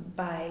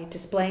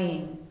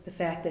displaying the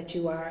fact that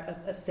you are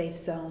a Safe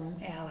Zone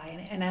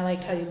ally. And I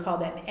like how you call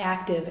that an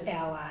active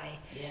ally.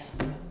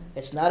 Yeah.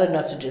 It's not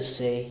enough to just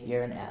say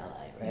you're an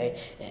ally,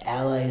 right? An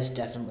ally is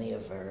definitely a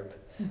verb.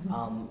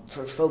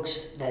 For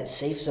folks, that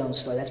Safe Zone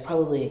story, that's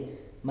probably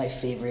my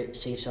favorite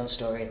Safe Zone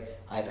story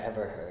I've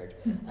ever heard.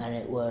 And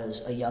it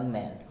was a young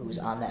man who was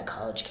on that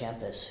college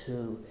campus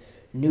who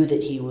knew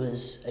that he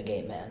was a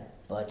gay man,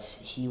 but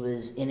he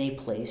was in a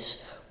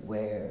place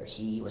where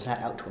he was not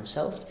out to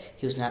himself,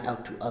 he was not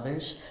out to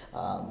others.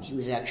 He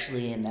was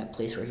actually in that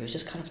place where he was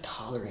just kind of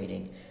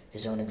tolerating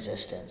his own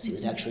existence. He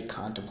was actually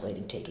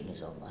contemplating taking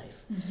his own life.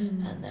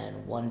 And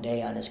then one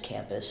day on his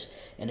campus,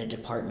 in a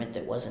department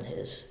that wasn't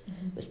his,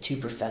 with two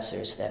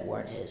professors that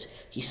weren't his,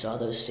 he saw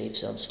those Safe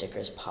Zone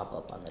stickers pop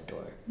up on the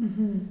door.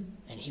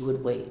 And he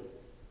would wait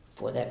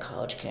for that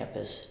college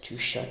campus to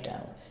shut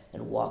down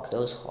and walk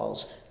those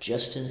halls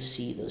just to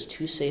see those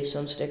two Safe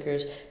Zone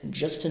stickers and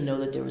just to know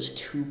that there was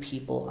two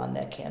people on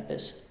that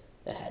campus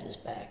that had his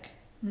back.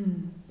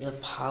 The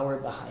power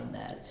behind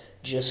that,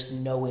 just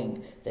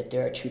knowing that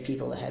there are two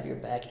people that have your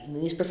back. And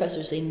these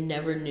professors, they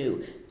never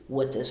knew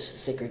what this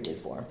sticker did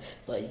for them.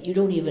 But you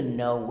don't even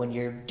know when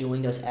you're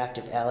doing those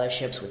active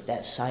allyships with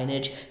that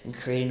signage and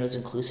creating those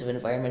inclusive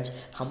environments,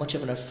 how much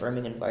of an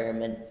affirming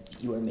environment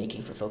you are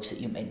making for folks that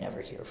you may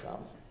never hear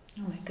from.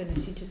 Oh my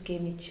goodness, you just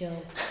gave me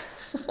chills.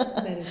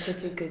 That is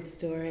such a good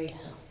story.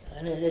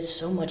 And it's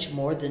so much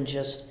more than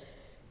just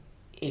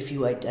if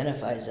you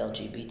identify as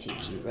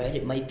LGBTQ, right?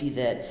 It might be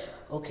that,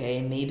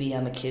 okay, maybe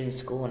I'm a kid in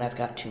school and I've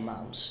got two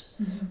moms.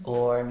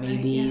 Or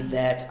maybe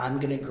that I'm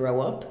going to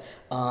grow up.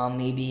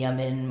 Maybe I'm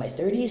in my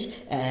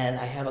 30s and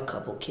I have a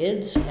couple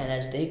kids, and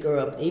as they grow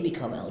up, they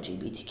become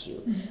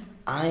LGBTQ.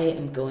 I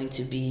am going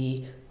to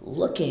be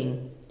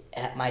looking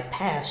at my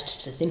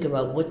past to think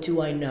about, what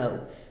do I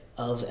know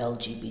of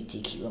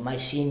LGBTQ? Am I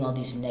seeing all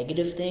these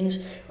negative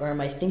things, or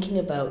am I thinking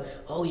about,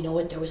 oh, you know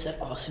what, there was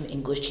that awesome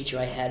English teacher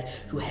I had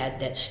who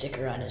had that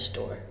sticker on his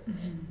door.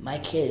 My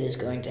kid is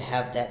going to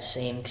have that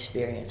same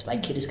experience. My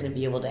kid is going to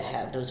be able to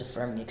have those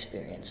affirming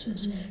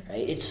experiences,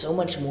 right? It's so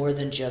much more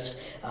than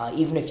just,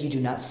 even if you do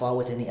not fall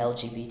within the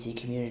LGBT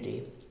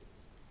community,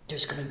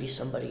 there's going to be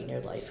somebody in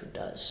your life who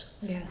does.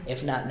 Yes.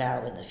 If not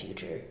now, in the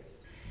future.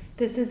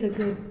 This is a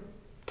good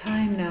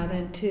time now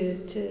then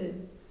to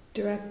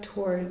direct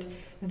toward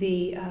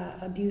the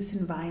abuse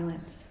and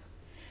violence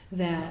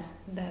that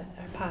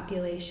our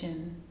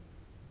population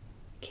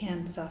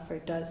can suffer,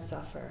 does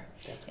suffer.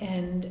 Definitely.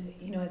 And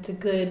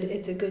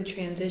it's a good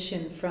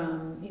transition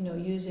from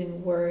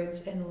using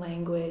words and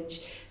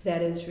language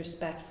that is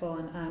respectful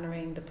and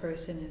honoring the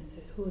person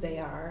who they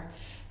are,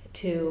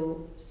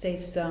 to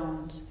safe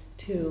zones,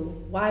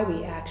 to why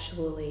we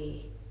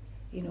actually,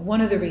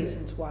 one of the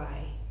reasons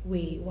why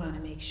we want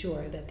to make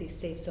sure that these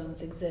safe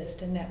zones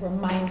exist and that we're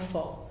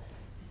mindful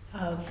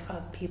of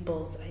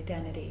people's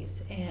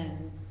identities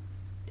and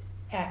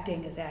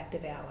acting as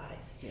active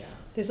allies. Yeah.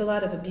 There's a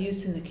lot of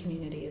abuse in the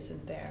community,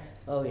 isn't there?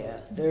 Oh yeah,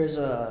 there's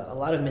a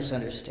lot of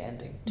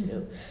misunderstanding too.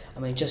 Mm-hmm. I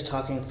mean, just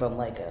talking from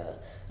like a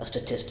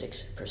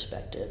statistics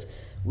perspective,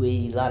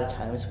 a lot of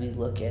times we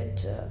look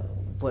at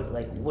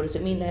what does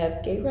it mean to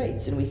have gay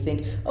rights, and we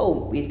think,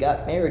 oh, we've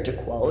got marriage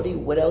equality.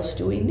 What else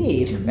do we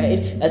need, right?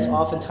 Mm-hmm. That's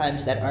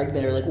oftentimes that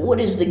argument, or like, what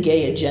is the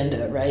gay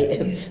agenda, right?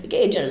 And the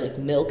gay agenda is like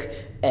milk,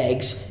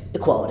 eggs,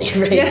 equality,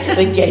 right? Yeah.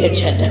 The gay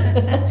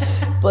agenda.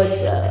 But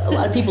a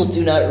lot of people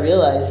do not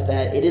realize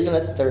that it is in a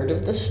third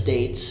of the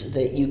states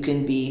that you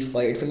can be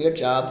fired from your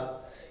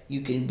job, you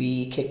can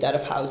be kicked out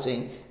of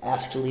housing,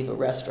 asked to leave a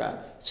restaurant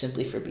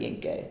simply for being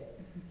gay.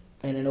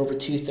 And in over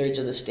 2/3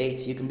 of the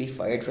states, you can be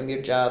fired from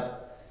your job,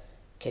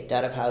 kicked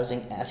out of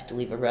housing, asked to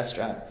leave a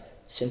restaurant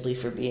simply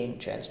for being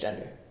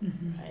transgender.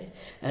 Mm-hmm. Right?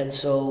 And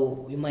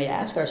so we might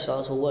ask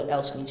ourselves, well, what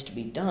else needs to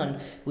be done?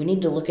 We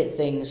need to look at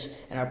things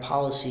and our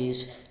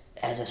policies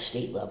as a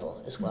state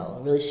level as well,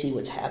 and really see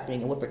what's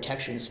happening and what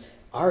protections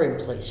are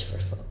in place for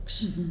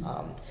folks. Mm-hmm.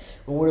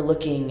 When we're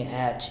looking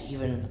at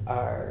even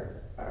our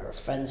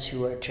friends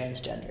who are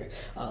transgender,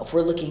 if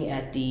we're looking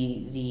at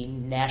the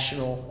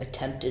national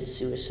attempted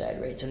suicide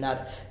rate, so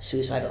not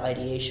suicidal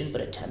ideation, but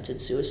attempted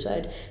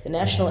suicide, the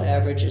national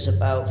average is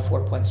about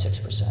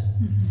 4.6%.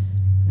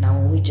 Mm-hmm. Now,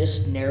 when we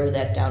just narrow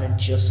that down and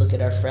just look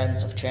at our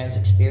friends of trans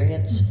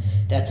experience,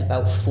 that's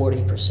about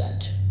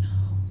 40%.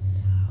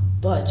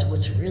 But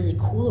what's really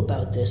cool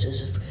about this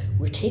is if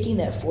we're taking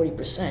that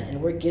 40%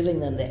 and we're giving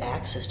them the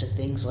access to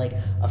things like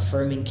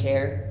affirming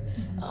care,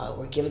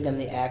 we're giving them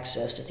the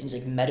access to things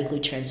like medically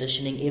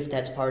transitioning if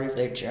that's part of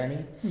their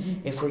journey,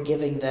 if we're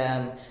giving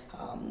them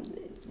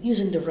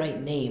using the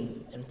right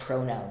name and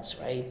pronouns,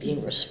 right,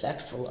 being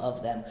respectful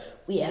of them,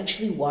 we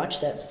actually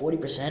watch that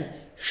 40%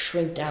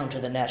 shrink down to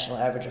the national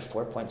average of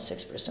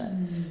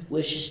 4.6%,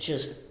 which is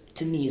just,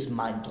 to me, is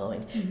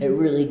mind-blowing. It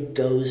really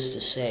goes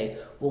to say,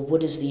 well,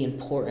 what is the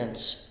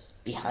importance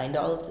behind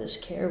all of this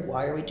care?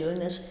 Why are we doing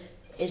this?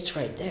 It's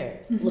right there.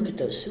 Look at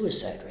those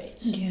suicide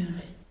rates. Yeah.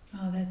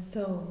 Oh, that's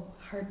so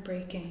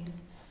heartbreaking.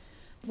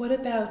 What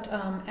about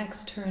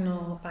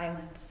external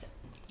violence?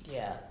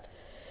 Yeah.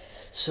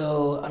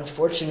 So,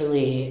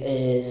 unfortunately,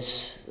 it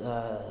is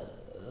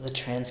the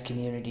trans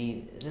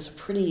community. There's a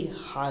pretty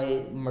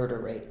high murder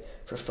rate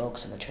for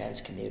folks in the trans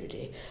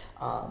community.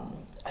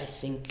 I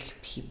think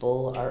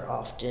people are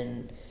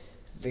often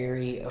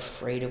very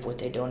afraid of what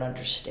they don't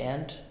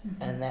understand,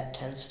 and that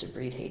tends to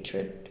breed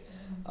hatred.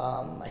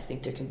 I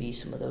think there can be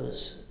some of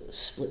those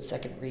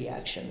split-second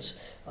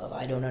reactions of,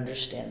 I don't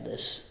understand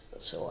this,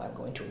 so I'm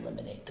going to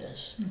eliminate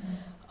this.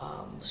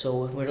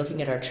 So when we're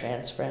looking at our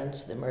trans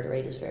friends, the murder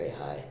rate is very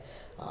high,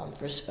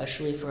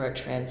 especially for our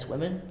trans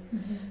women,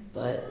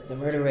 but the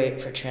murder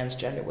rate for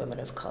transgender women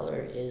of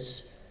color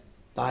is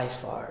by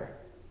far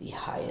the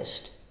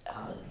highest.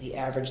 The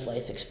average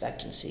life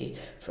expectancy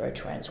for a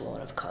trans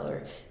woman of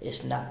color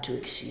is not to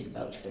exceed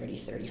about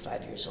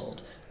 35 years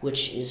old,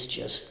 which is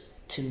just,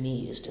 to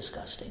me, is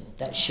disgusting.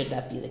 That should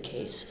not be the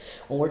case.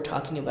 When we're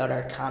talking about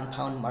our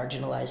compound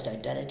marginalized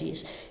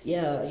identities,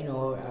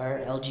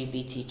 our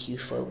LGBTQ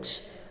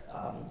folks,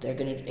 they're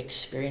going to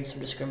experience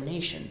some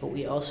discrimination, but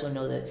we also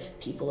know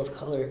that people of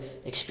color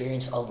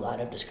experience a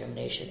lot of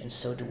discrimination, and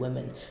so do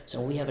women. So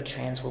when we have a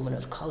trans woman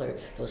of color,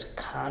 those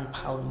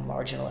compound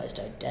marginalized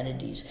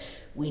identities,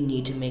 we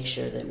need to make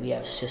sure that we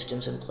have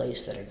systems in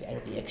place that are going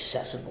to be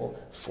accessible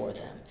for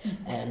them.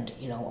 And,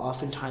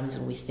 oftentimes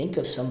when we think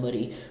of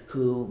somebody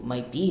who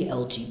might be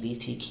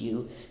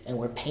LGBTQ and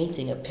we're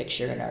painting a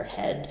picture in our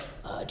head,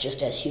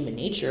 just as human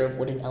nature of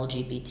what an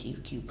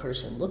LGBTQ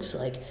person looks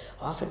like,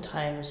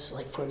 oftentimes,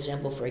 like for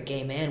example, for a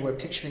gay man, we're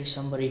picturing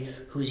somebody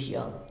who's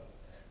young,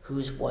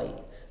 who's white,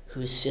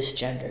 who's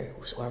cisgender,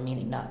 or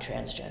meaning not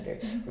transgender.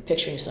 We're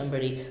picturing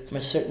somebody from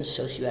a certain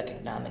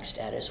socioeconomic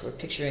status. We're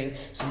picturing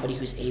somebody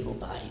who's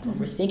able-bodied. When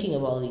we're thinking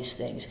of all these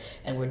things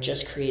and we're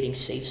just creating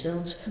safe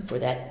zones for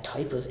that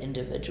type of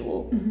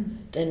individual,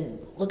 then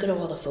look at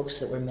all the folks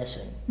that we're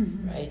missing,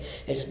 right?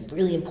 It's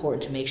really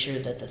important to make sure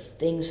that the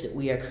things that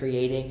we are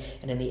creating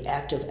and in the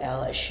active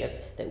allyship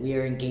that we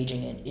are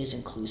engaging in is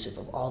inclusive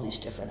of all these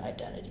different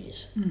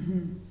identities.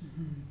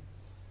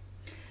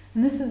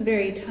 And this is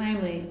very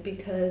timely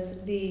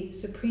because the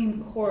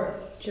Supreme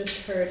Court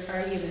just heard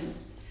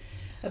arguments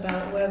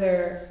about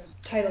whether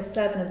Title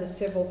VII of the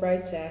Civil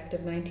Rights Act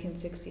of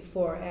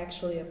 1964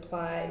 actually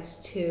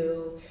applies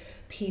to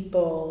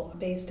people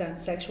based on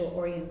sexual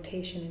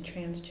orientation and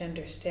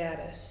transgender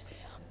status.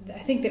 I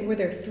think that were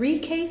there 3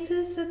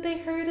 cases that they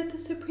heard at the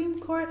Supreme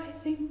Court? I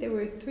think there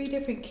were 3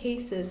 different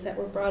cases that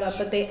were brought up,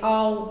 but they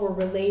all were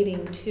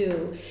relating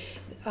to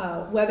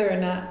whether or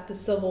not the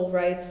civil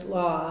rights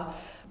law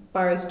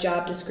bars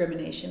job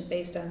discrimination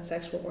based on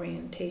sexual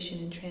orientation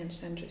and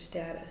transgender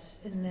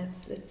status. And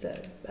it's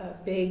a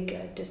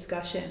big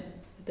discussion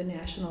at the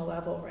national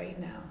level right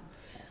now.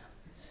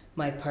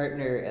 My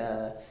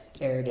partner,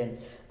 Aridin,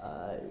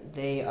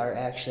 they are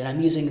actually, and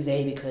I'm using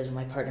they because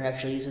my partner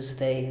actually uses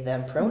they,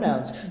 them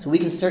pronouns. So we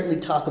can certainly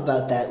talk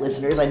about that,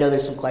 listeners. I know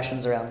there's some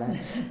questions around that.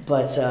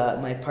 But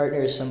my partner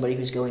is somebody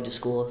who's going to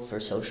school for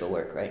social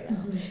work right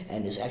now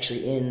and is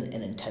actually in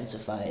an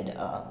intensified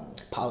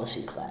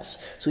policy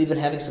class. So we've been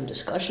having some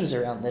discussions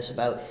around this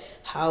about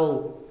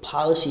how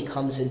policy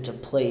comes into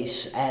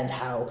place and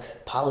how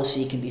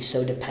policy can be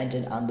so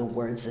dependent on the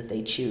words that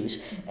they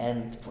choose.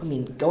 And I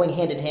mean, going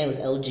hand in hand with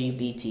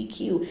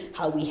LGBTQ,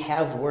 how we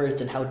have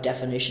words and how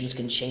definitions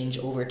can change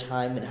over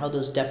time and how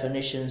those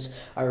definitions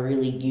are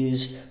really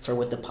used for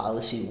what the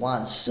policy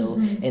wants. So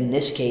in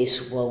this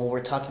case, well, when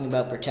we're talking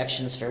about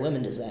protections for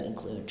women, does that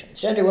include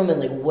transgender women?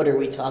 Like, what are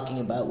we talking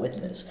about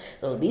with this?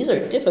 So these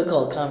are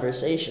difficult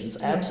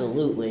conversations,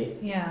 absolutely.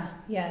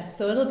 Yeah.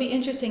 So it'll be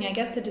interesting. I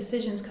guess the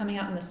decision's coming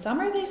out in the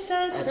summer, they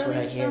said? That's what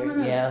I hear,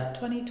 summer yeah. of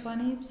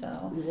 2020,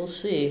 so. We'll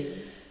see.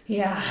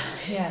 Yeah,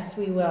 yes,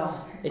 we will.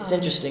 It's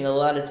interesting, a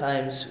lot of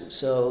times,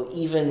 so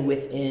even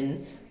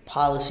within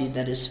policy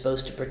that is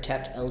supposed to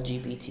protect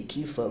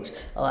LGBTQ folks,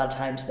 a lot of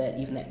times that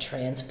even that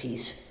trans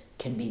piece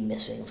can be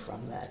missing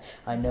from that.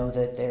 I know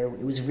that it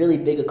was really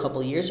big a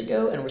couple years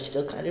ago, and we're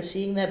still kind of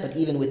seeing that, but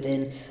even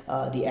within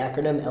the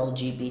acronym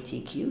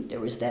LGBTQ, there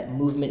was that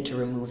movement to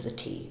remove the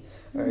T,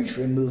 or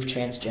to remove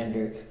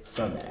transgender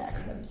from that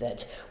acronym.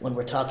 That when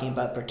we're talking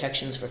about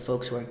protections for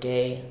folks who are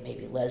gay,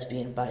 maybe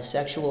lesbian,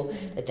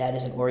 bisexual, that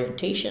is an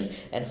orientation,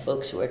 and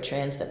folks who are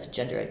trans, that's a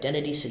gender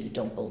identity, so you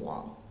don't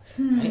belong.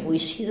 Right? We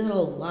see that a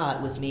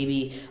lot with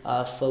maybe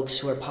folks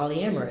who are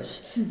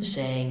polyamorous,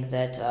 saying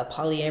that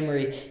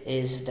polyamory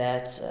is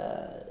that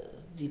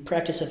the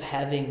practice of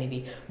having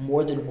maybe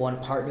more than one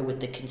partner with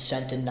the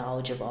consent and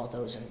knowledge of all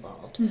those involved.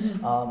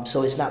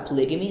 So it's not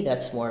polygamy,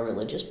 that's more a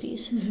religious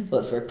piece.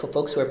 But for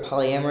folks who are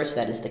polyamorous,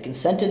 that is the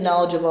consent and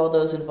knowledge of all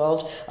those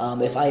involved.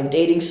 If I am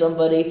dating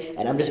somebody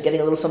and I'm just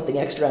getting a little something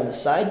extra on the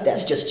side,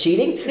 that's just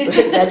cheating.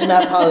 Right? That's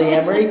not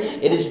polyamory.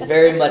 It is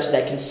very much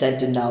that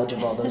consent and knowledge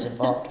of all those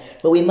involved.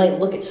 But we might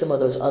look at some of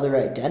those other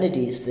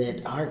identities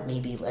that aren't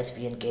maybe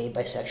lesbian, gay,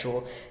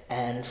 bisexual,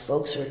 and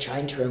folks are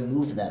trying to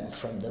remove them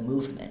from the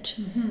movement.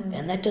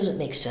 And that doesn't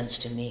make sense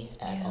to me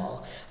at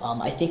all.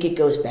 I think it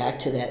goes back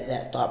to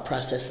that thought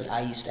process that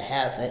I used to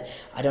have, that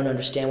I don't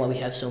understand why we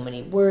have so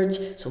many words,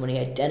 so many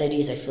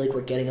identities. I feel like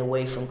we're getting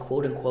away from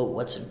quote-unquote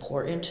what's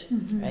important,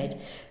 right?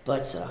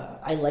 But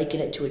I liken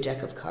it to a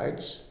deck of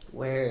cards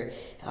where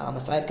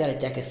if I've got a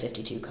deck of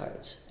 52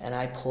 cards and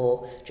I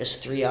pull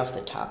just 3 off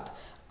the top,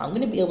 I'm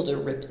going to be able to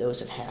rip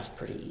those in half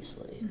pretty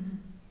easily.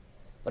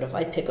 But if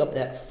I pick up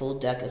that full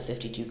deck of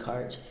 52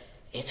 cards,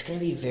 it's going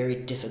to be very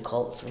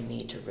difficult for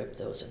me to rip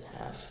those in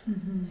half,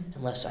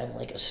 unless I'm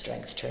like a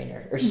strength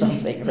trainer or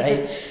something,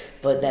 right?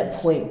 But that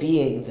point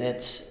being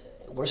that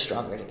we're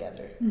stronger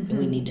together, and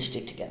we need to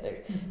stick together,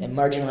 and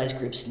marginalized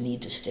groups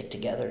need to stick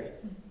together,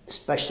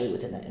 especially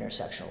within that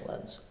intersectional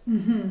lens.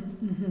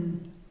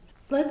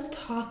 Let's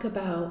talk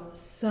about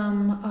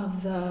some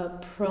of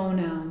the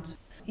pronouns.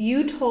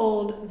 You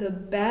told the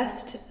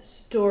best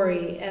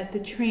story at the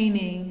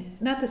training,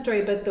 not the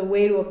story, but the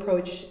way to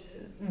approach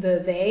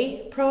the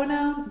they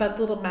pronoun, about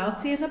the little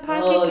mousey in the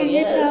pocket. Can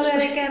you tell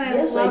that again?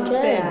 I love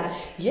that.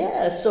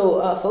 Yeah,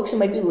 so folks who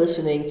might be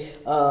listening,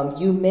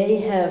 you may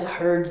have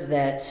heard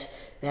that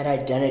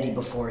identity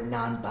before,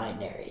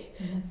 non-binary.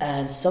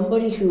 And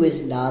somebody who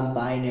is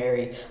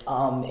non-binary,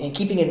 and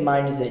keeping in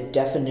mind that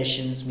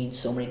definitions mean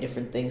so many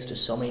different things to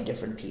so many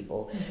different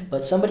people,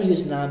 but somebody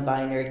who's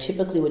non-binary,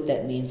 typically what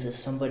that means is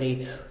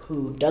somebody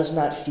who does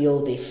not feel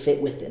they fit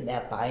within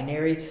that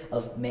binary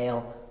of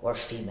male or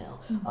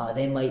female.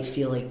 They might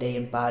feel like they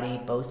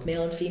embody both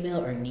male and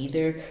female, or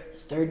neither,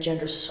 third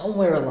gender,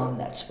 somewhere along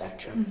that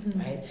spectrum,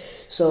 right?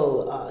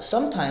 So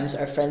sometimes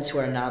our friends who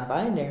are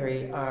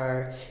non-binary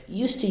are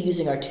used to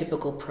using our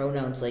typical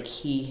pronouns like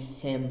he,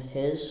 him,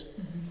 his,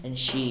 and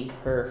she,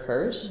 her,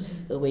 hers,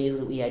 the way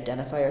that we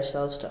identify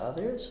ourselves to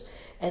others.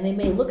 And they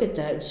may look at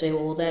that and say,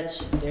 well,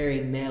 that's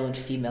very male and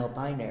female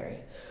binary.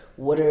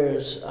 What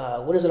is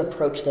an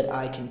approach that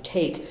I can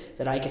take,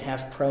 that I can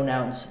have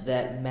pronouns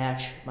that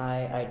match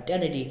my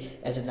identity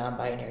as a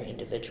non-binary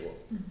individual?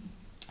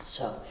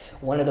 So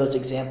one of those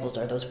examples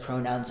are those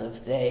pronouns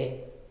of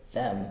they,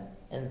 them,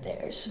 and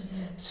theirs.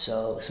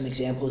 So some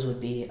examples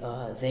would be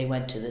they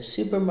went to the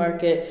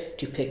supermarket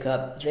to pick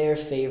up their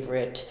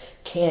favorite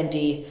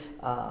candy.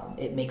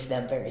 It makes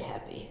them very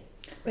happy.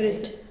 But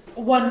it's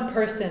one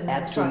person.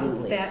 Absolutely.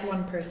 It's that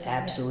one person.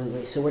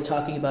 Absolutely. Yes. So we're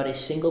talking about a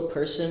single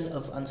person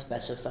of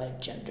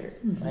unspecified gender,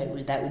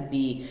 right? That would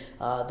be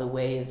the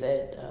way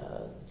that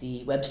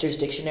the Webster's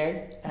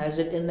Dictionary has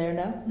it in there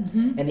now,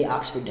 and the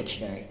Oxford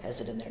Dictionary has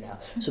it in there now.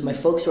 So my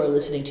folks who are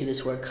listening to this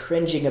who are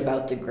cringing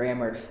about the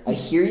grammar, I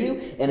hear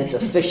you, and it's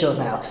official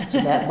now, so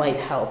that might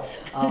help.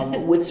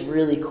 What's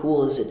really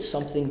cool is it's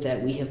something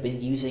that we have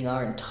been using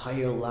our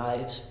entire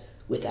lives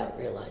without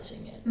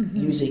realizing it,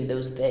 using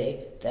those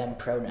they, them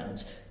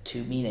pronouns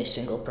to mean a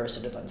single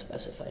person of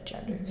unspecified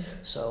gender.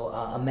 So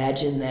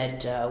imagine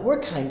that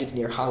we're kind of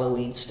near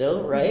Halloween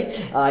still, right?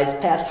 It's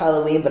past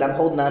Halloween, but I'm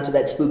holding on to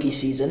that spooky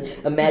season.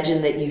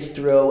 Imagine that you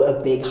throw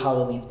a big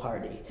Halloween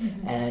party,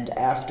 and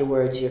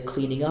afterwards you're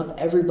cleaning up.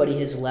 Everybody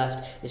has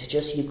left. It's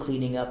just you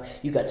cleaning up.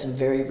 You got some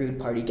very rude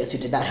party guests who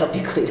did not help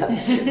you clean up.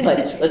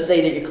 But let's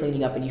say that you're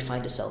cleaning up and you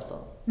find a cell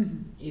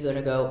phone. You're going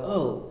to go,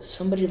 oh,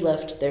 somebody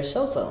left their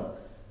cell phone.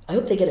 I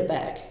hope they get it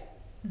back.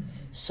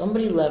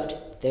 Somebody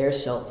left their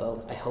cell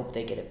phone. I hope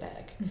they get it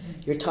back.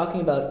 You're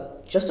talking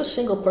about just a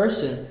single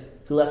person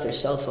who left their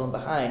cell phone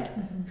behind,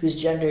 whose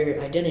gender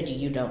identity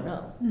you don't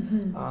know.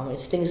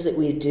 It's things that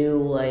we do,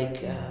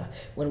 like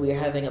when we are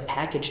having a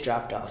package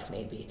dropped off,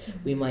 maybe.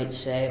 We might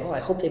say, oh, I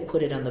hope they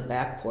put it on the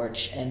back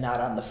porch and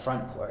not on the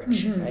front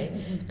porch, right?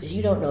 Because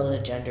you don't know the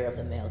gender of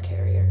the male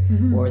carrier,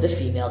 or the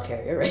female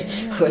carrier, right?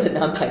 Or the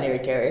non-binary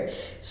carrier.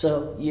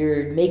 So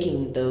you're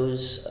making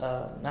those,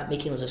 not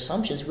making those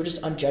assumptions, we're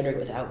just ungendered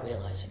without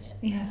realizing it.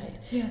 Yes,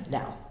 right? yes.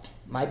 Now,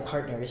 my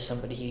partner is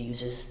somebody who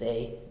uses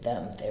they,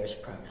 them, theirs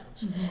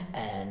pronouns,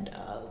 and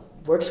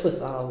works with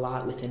a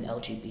lot within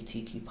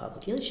LGBTQ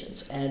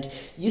populations, and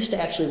used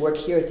to actually work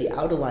here at the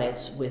Out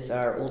Alliance with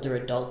our older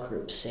adult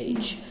group,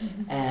 SAGE,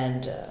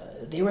 and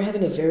they were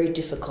having a very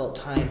difficult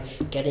time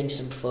getting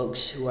some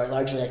folks who are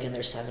largely like in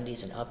their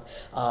 70s and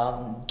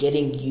up,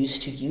 getting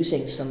used to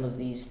using some of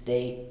these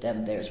they,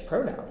 them, theirs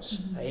pronouns.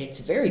 Right?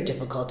 It's very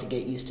difficult to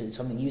get used to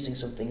using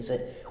some things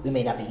that we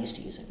may not be used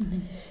to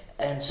using.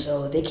 And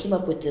so they came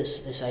up with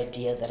this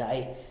idea that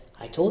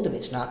I told them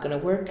it's not going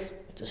to work.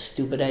 It's a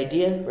stupid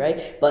idea,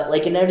 right? But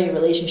like in every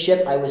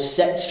relationship, I was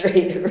set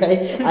straight,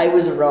 right? I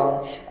was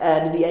wrong.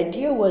 And the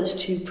idea was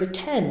to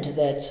pretend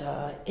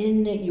that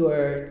in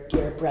your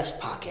breast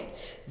pocket,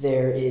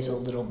 there is a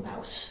little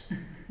mouse.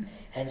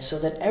 And so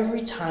that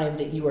every time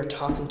that you are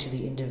talking to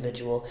the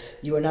individual,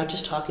 you are not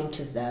just talking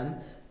to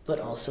them, but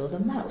also the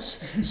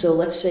mouse. So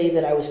let's say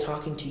that I was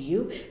talking to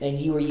you and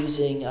you were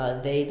using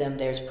they, them,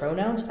 theirs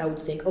pronouns. I would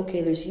think,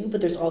 okay, there's you,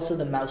 but there's also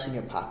the mouse in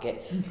your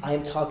pocket. I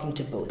am talking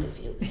to both of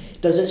you.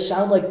 Does it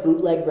sound like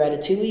bootleg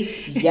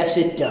Ratatouille? Yes,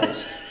 it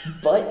does.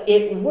 But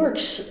it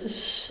works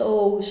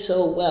so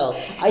well.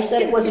 I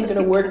said it wasn't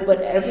going to work, but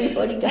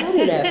everybody got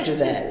it after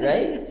that,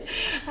 right?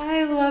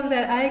 I love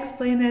that. I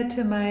explained that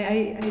to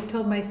I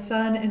told my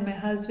son and my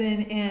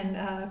husband and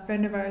a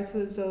friend of ours who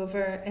was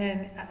over,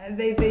 and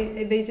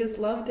they just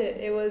loved it.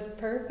 It was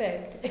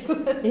perfect.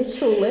 It's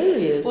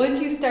hilarious.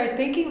 Once you start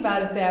thinking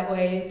about it that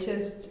way,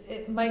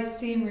 it might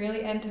seem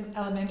really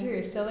elementary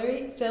or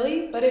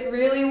silly, but it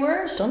really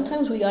works.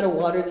 Sometimes we got to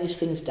water these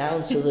things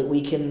down so that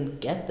we can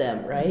get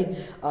them, right?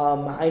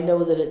 I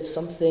know that it's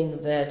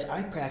something that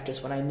I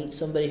practice when I meet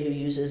somebody who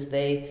uses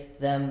they,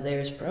 them,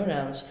 theirs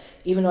pronouns.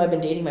 Even though I've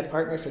been dating my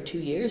partner for 2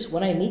 years,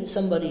 when I meet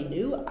somebody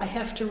new, I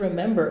have to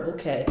remember,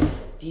 okay,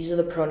 these are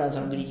the pronouns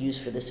I'm going to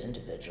use for this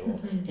individual.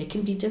 It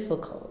can be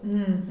difficult.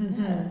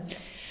 Yeah.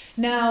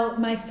 Now,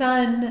 my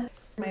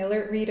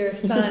alert reader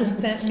son,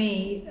 sent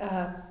me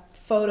a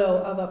photo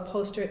of a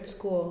poster at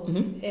school,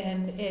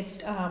 and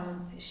it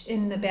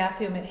in the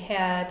bathroom it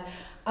had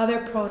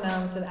other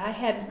pronouns that I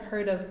hadn't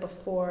heard of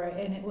before,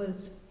 and it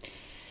was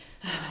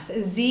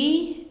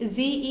Z,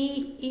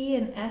 E,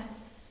 and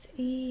S,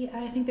 E.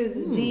 I think there's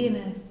a Z and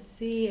a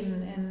C,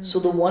 and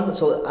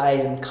So I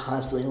am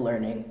constantly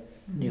learning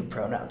new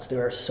pronouns.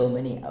 There are so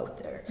many out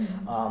there.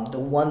 The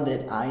one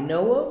that I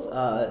know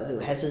of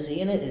that has a Z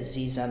in it is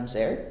Z, them,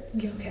 their.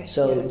 Okay.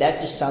 So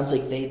that just sounds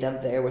like they,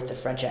 them, their with the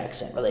French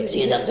accent. Or like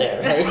Z, them,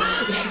 their, right?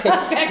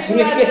 Back to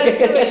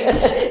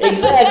that.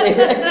 Exactly,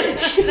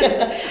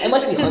 right? I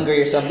must be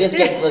hungry or something. It's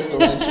getting close to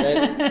lunch,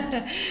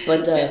 right?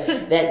 But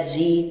that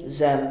Z,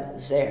 them,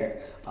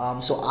 their.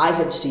 So I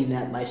have seen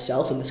that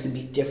myself, and this can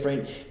be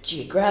different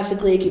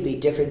geographically. It can be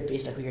different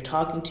based on who you're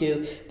talking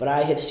to. But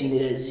I have seen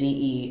it as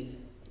Z,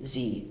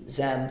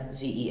 zem,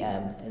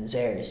 Z-E-M, and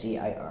zer,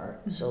 Z-I-R.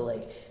 So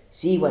like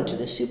Z went to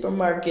the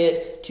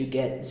supermarket to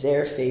get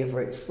their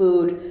favorite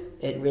food.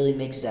 It really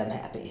makes them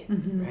happy,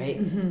 right?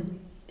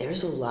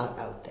 There's a lot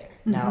out there.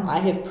 Now, I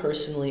have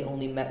personally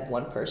only met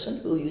one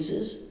person who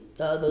uses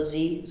those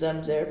Z,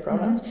 them, their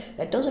pronouns.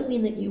 That doesn't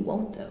mean that you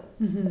won't, though,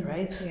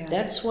 right? Yeah.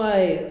 That's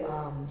why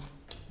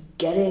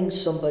getting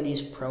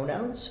somebody's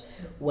pronouns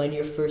when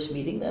you're first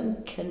meeting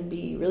them can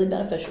be really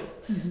beneficial.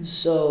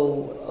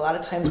 So a lot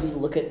of times we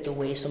look at the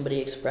way somebody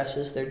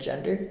expresses their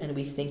gender and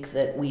we think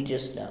that we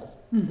just know.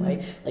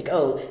 right? Like,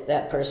 oh,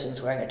 that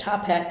person's wearing a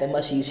top hat, they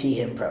must use he,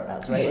 him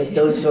pronouns, right? Like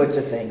those sorts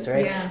of things,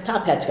 right? Yeah.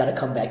 Top hat's got to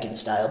come back in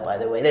style, by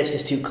the way. That's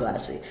just too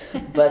classy.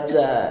 But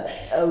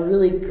a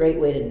really great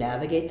way to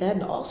navigate that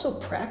and also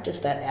practice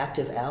that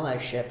active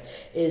allyship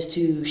is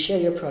to share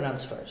your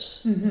pronouns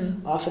first.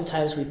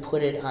 Oftentimes we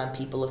put it on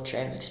people of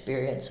trans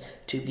experience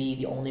to be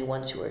the only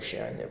ones who are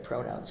sharing their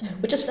pronouns,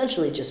 which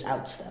essentially just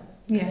outs them.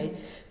 Yes.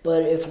 Right?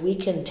 But if we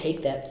can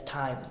take that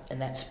time and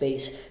that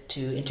space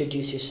to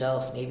introduce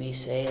yourself, maybe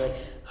say like,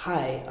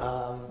 hi,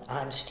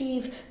 I'm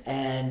Steve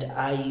and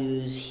I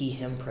use he,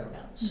 him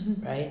pronouns,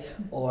 right?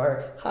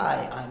 Or,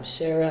 hi, I'm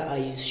Sarah, I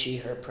use she,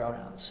 her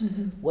pronouns.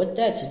 What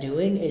that's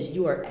doing is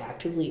you are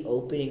actively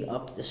opening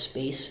up the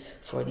space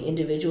for the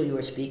individual you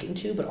are speaking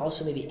to, but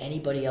also maybe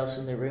anybody else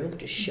in the room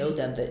to show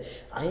them that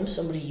I am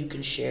somebody you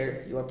can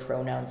share your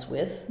pronouns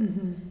with.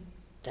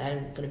 That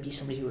I'm going to be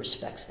somebody who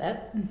respects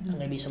that. I'm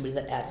going to be somebody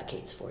that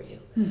advocates for you.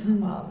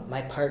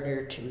 My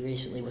partner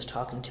recently was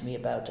talking to me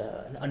about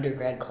an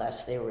undergrad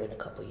class they were in a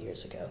couple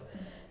years ago.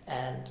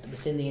 And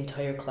within the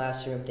entire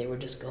classroom, they were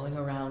just going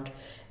around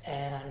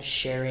and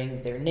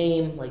sharing their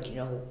name, like, you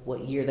know,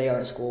 what year they are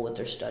in school, what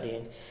they're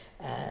studying.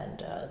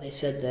 And they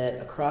said that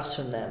across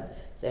from them,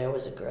 there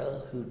was a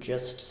girl who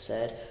just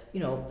said, you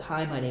know,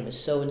 hi, my name is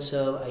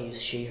so-and-so, I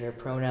use she, her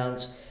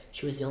pronouns.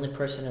 She was the only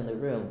person in the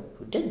room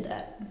who did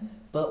that.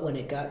 But when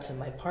it got to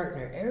my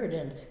partner,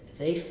 Eridan,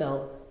 they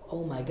felt,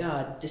 oh my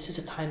God, this is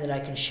a time that I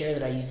can share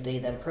that I use they,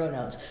 them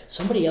pronouns.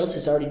 Somebody else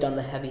has already done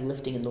the heavy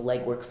lifting and the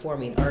legwork for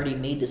me and already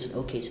made this an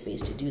okay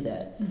space to do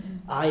that.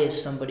 I,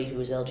 as somebody who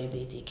is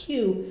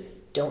LGBTQ,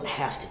 don't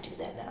have to do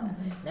that now.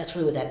 That's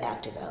really what that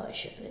active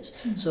allyship is.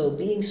 So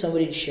being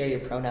somebody to share your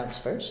pronouns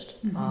first.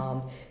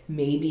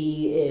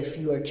 Maybe if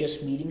you are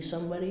just meeting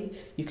somebody,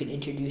 you can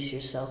introduce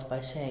yourself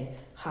by saying,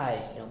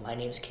 hi, you know, my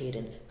name's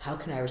Kayden. How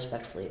can I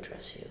respectfully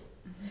address you?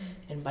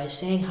 And by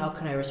saying, how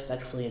can I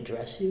respectfully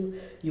address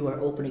you, you are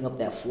opening up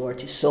that floor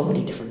to so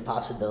many different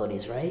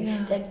possibilities, right?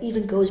 Yeah. That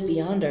even goes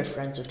beyond our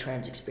friends of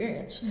trans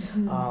experience.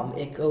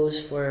 It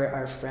goes for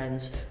our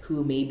friends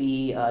who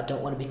maybe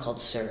don't want to be called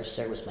sir.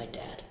 Sir was my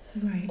dad.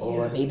 Right.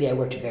 Or maybe I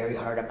worked very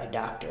hard on my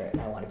doctorate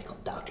and I want to be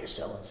called Dr.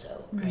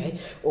 So-and-so, right?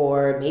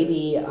 Or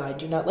maybe I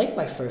do not like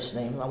my first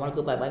name. I want to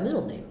go by my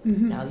middle name.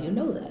 Now you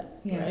know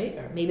that, right?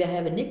 Or maybe I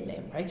have a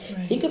nickname, right?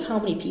 Think of how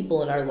many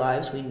people in our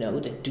lives we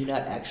know that do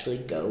not actually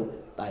go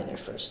by their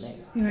first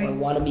name or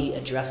want to be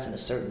addressed in a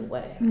certain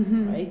way,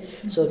 right?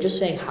 So just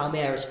saying, how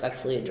may I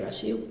respectfully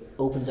address you,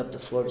 opens up the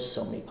floor to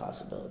so many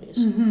possibilities.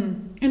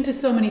 And to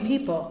so many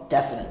people.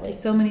 Definitely. To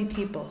so many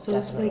people. So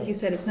it's Definitely. like you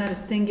said, it's not a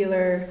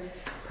singular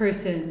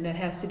person that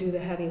has to do the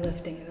heavy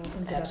lifting. It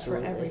opens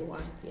Absolutely. it up for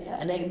everyone. Yeah,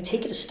 and I can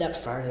take it a step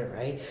farther,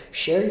 right?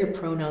 Share your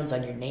pronouns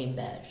on your name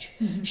badge.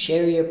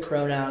 Share your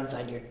pronouns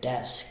on your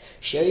desk.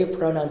 Share your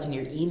pronouns in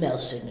your email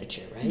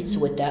signature, right? So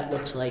what that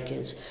looks like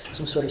is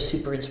some sort of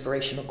super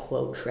inspirational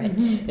quote, right?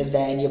 And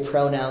then your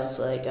pronouns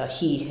like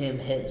he, him,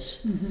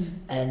 his.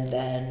 And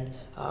then,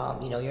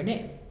 your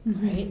name.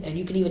 Right? And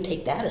you can even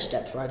take that a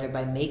step farther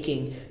by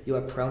making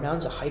your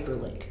pronouns a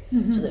hyperlink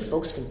so that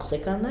folks can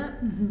click on that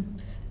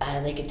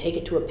and they can take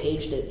it to a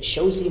page that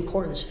shows the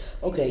importance.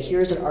 Okay,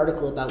 here's an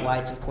article about why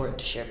it's important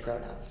to share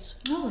pronouns.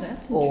 Oh,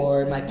 that's interesting.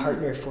 Or my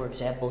partner, for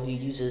example, who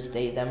uses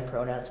they, them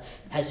pronouns,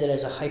 has it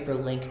as a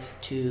hyperlink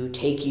to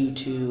take you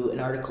to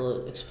an article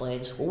that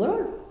explains, well, what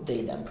are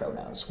they, them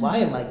pronouns? Why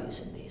am I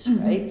using these,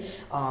 right?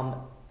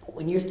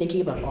 When you're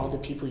thinking about all the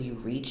people you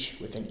reach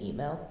with an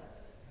email,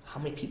 how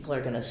many people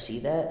are going to see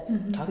that?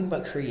 Talking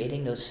about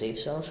creating those safe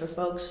zones for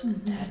folks,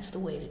 that's the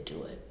way to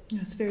do it.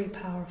 It's very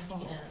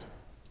powerful. Yeah.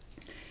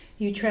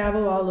 You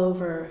travel all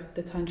over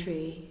the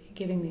country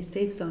giving these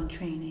safe zone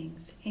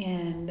trainings,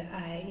 and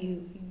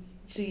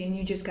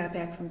you just got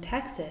back from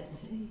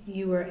Texas.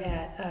 You were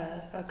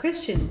at a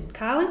Christian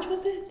college,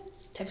 was it?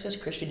 Texas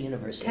Christian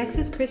University.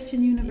 Texas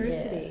Christian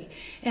University.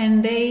 Yeah.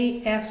 And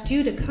they asked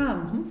you to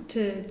come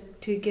to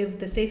give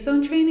the safe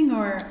zone training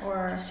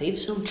or Safe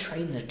Zone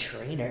Train the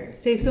Trainer.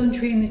 Safe Zone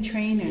Train the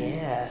Trainer.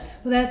 Yeah.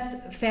 Well,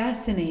 that's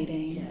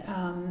fascinating.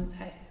 Yeah.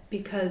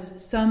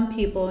 Because some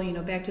people,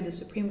 back to the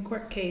Supreme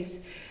Court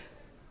case,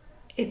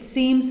 it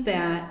seems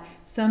that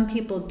some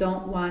people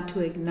don't want to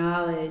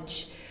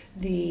acknowledge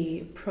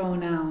the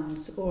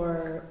pronouns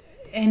or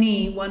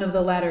any one of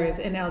the letters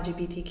in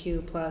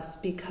LGBTQ plus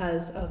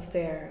because of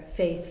their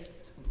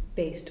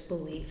faith-based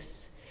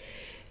beliefs.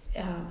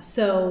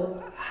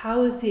 So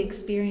how is the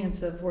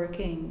experience of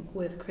working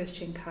with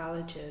Christian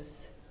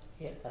colleges?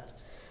 Yeah.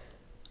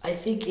 I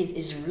think it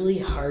is really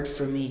hard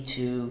for me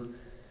to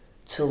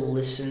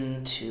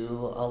listen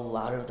to a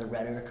lot of the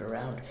rhetoric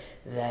around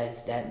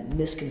that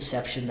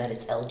misconception that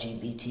it's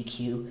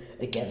LGBTQ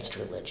against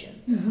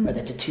religion, or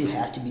that the two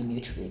have to be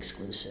mutually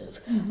exclusive.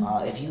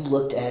 If you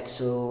looked at,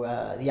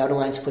 the Outer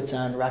Alliance puts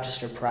on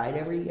Rochester Pride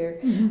every year.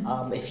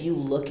 If you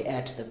look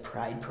at the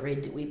Pride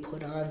Parade that we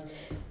put on,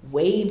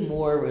 way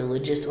more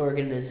religious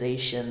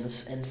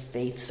organizations and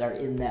faiths are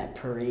in that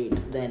parade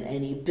than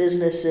any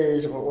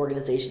businesses or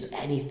organizations,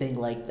 anything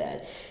like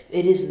that.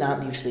 It is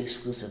not mutually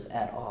exclusive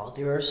at all.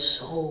 There are so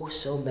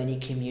so many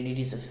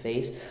communities of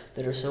faith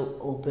that are so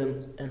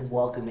open and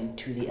welcoming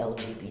to the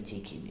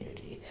LGBT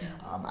community.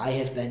 I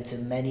have been to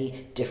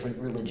many different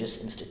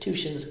religious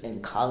institutions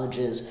and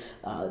colleges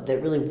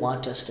that really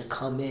want us to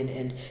come in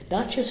and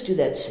not just do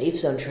that safe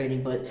zone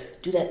training,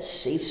 but do that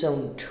safe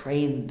zone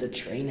train the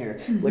trainer,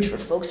 which for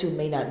folks who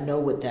may not know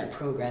what that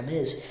program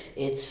is,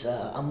 it's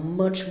a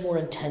much more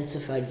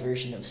intensified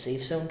version of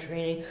safe zone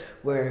training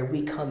where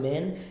we come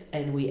in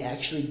and we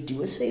actually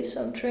do a safe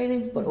zone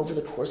training, but over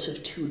the course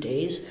of 2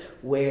 days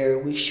where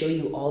we show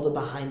you all the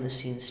behind the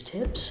scenes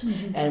tips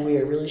and we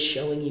are really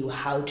showing you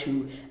how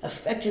to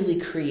effectively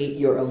create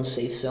your own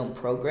safe zone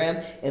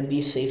program and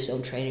be safe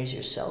zone trainers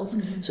yourself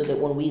so that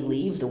when we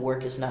leave, the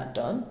work is not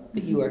done,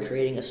 but you are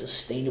creating a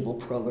sustainable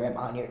program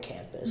on your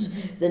campus.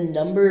 The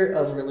number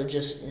of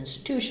religious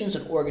institutions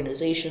and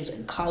organizations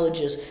and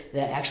colleges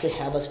that actually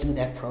have us do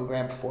that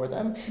program for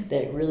them,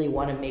 that really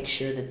want to make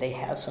sure that they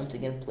have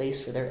something in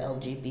place for their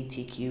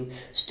LGBTQ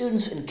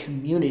students and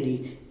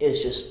community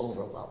is just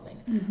overwhelming.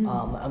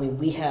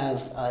 We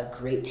have a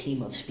great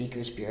team of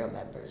Speakers Bureau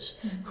members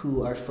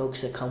who are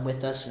folks that come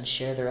with us and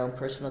share their own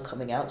personal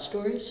coming out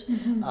stories.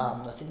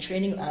 Within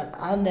training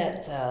on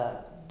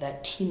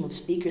that team of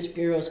Speakers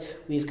Bureaus,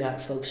 we've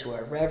got folks who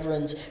are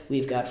reverends,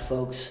 we've got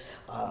folks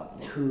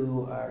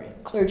who are in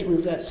clergy,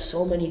 we've got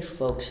so many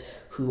folks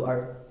who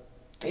are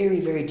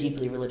very, very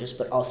deeply religious,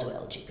 but also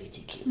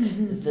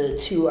LGBTQ. The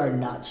two are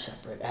not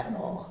separate at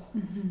all.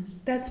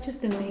 That's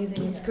just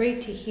amazing. It's great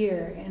to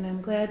hear, and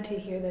I'm glad to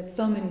hear that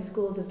so many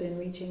schools have been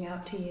reaching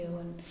out to you.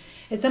 And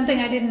it's something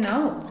I didn't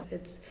know.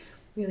 It's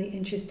really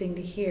interesting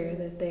to hear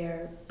that they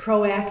are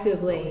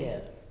proactively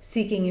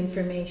seeking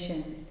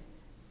information.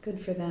 Good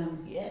for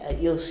them. Yeah,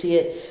 you'll see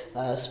it,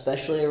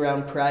 especially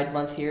around Pride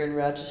Month here in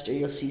Rochester.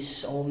 You'll see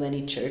so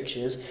many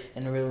churches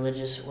and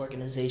religious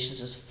organizations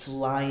just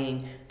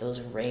flying those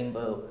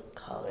rainbow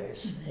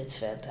colors. It's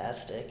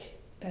fantastic.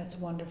 That's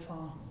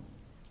wonderful.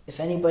 If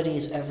anybody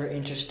is ever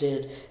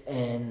interested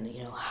in,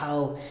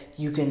 how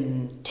you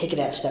can take it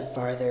a step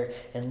farther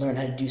and learn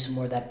how to do some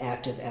more of that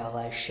active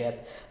allyship,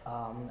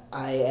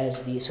 I,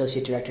 as the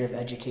Associate Director of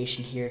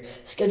Education here,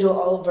 schedule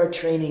all of our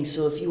trainings.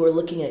 So if you are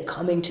looking at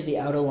coming to the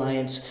Out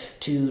Alliance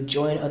to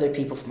join other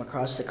people from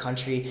across the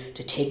country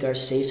to take our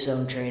Safe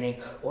Zone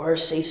training or our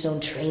Safe Zone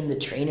Train the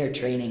Trainer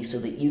training so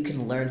that you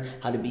can learn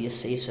how to be a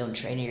Safe Zone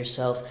trainer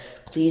yourself,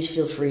 please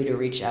feel free to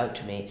reach out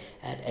to me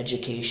at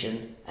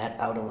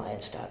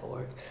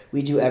education@outalliance.org.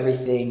 We do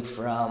everything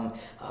from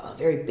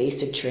very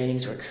basic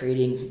trainings. We're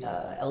creating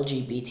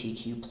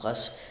LGBTQ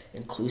plus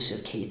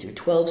inclusive K through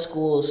 12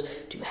 schools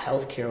to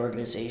healthcare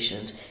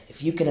organizations.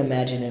 If you can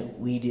imagine it,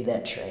 we do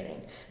that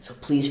training. So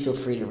please feel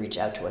free to reach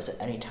out to us at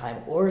any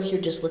time, or if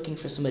you're just looking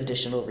for some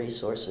additional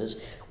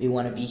resources, we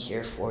want to be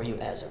here for you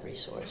as a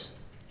resource.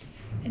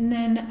 And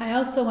then I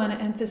also want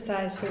to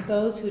emphasize for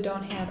those who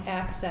don't have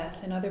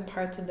access in other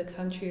parts of the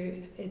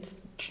country,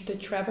 it's the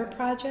Trevor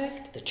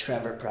Project. The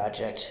Trevor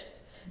Project.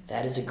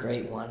 That is a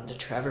great one. The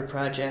Trevor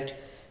Project,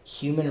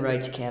 Human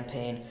Rights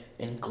Campaign,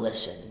 and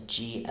GLSEN,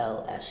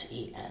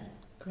 GLSEN.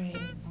 Great.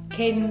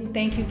 Kayden,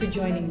 thank you for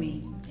joining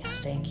me. Yeah,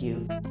 thank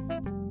you.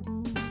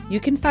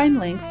 You can find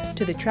links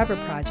to the Trevor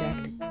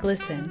Project,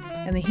 GLSEN,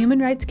 and the Human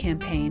Rights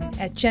Campaign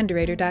at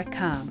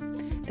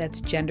Genderator.com.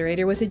 That's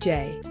Genderator with a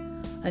J.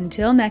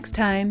 Until next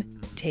time,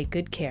 take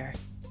good care.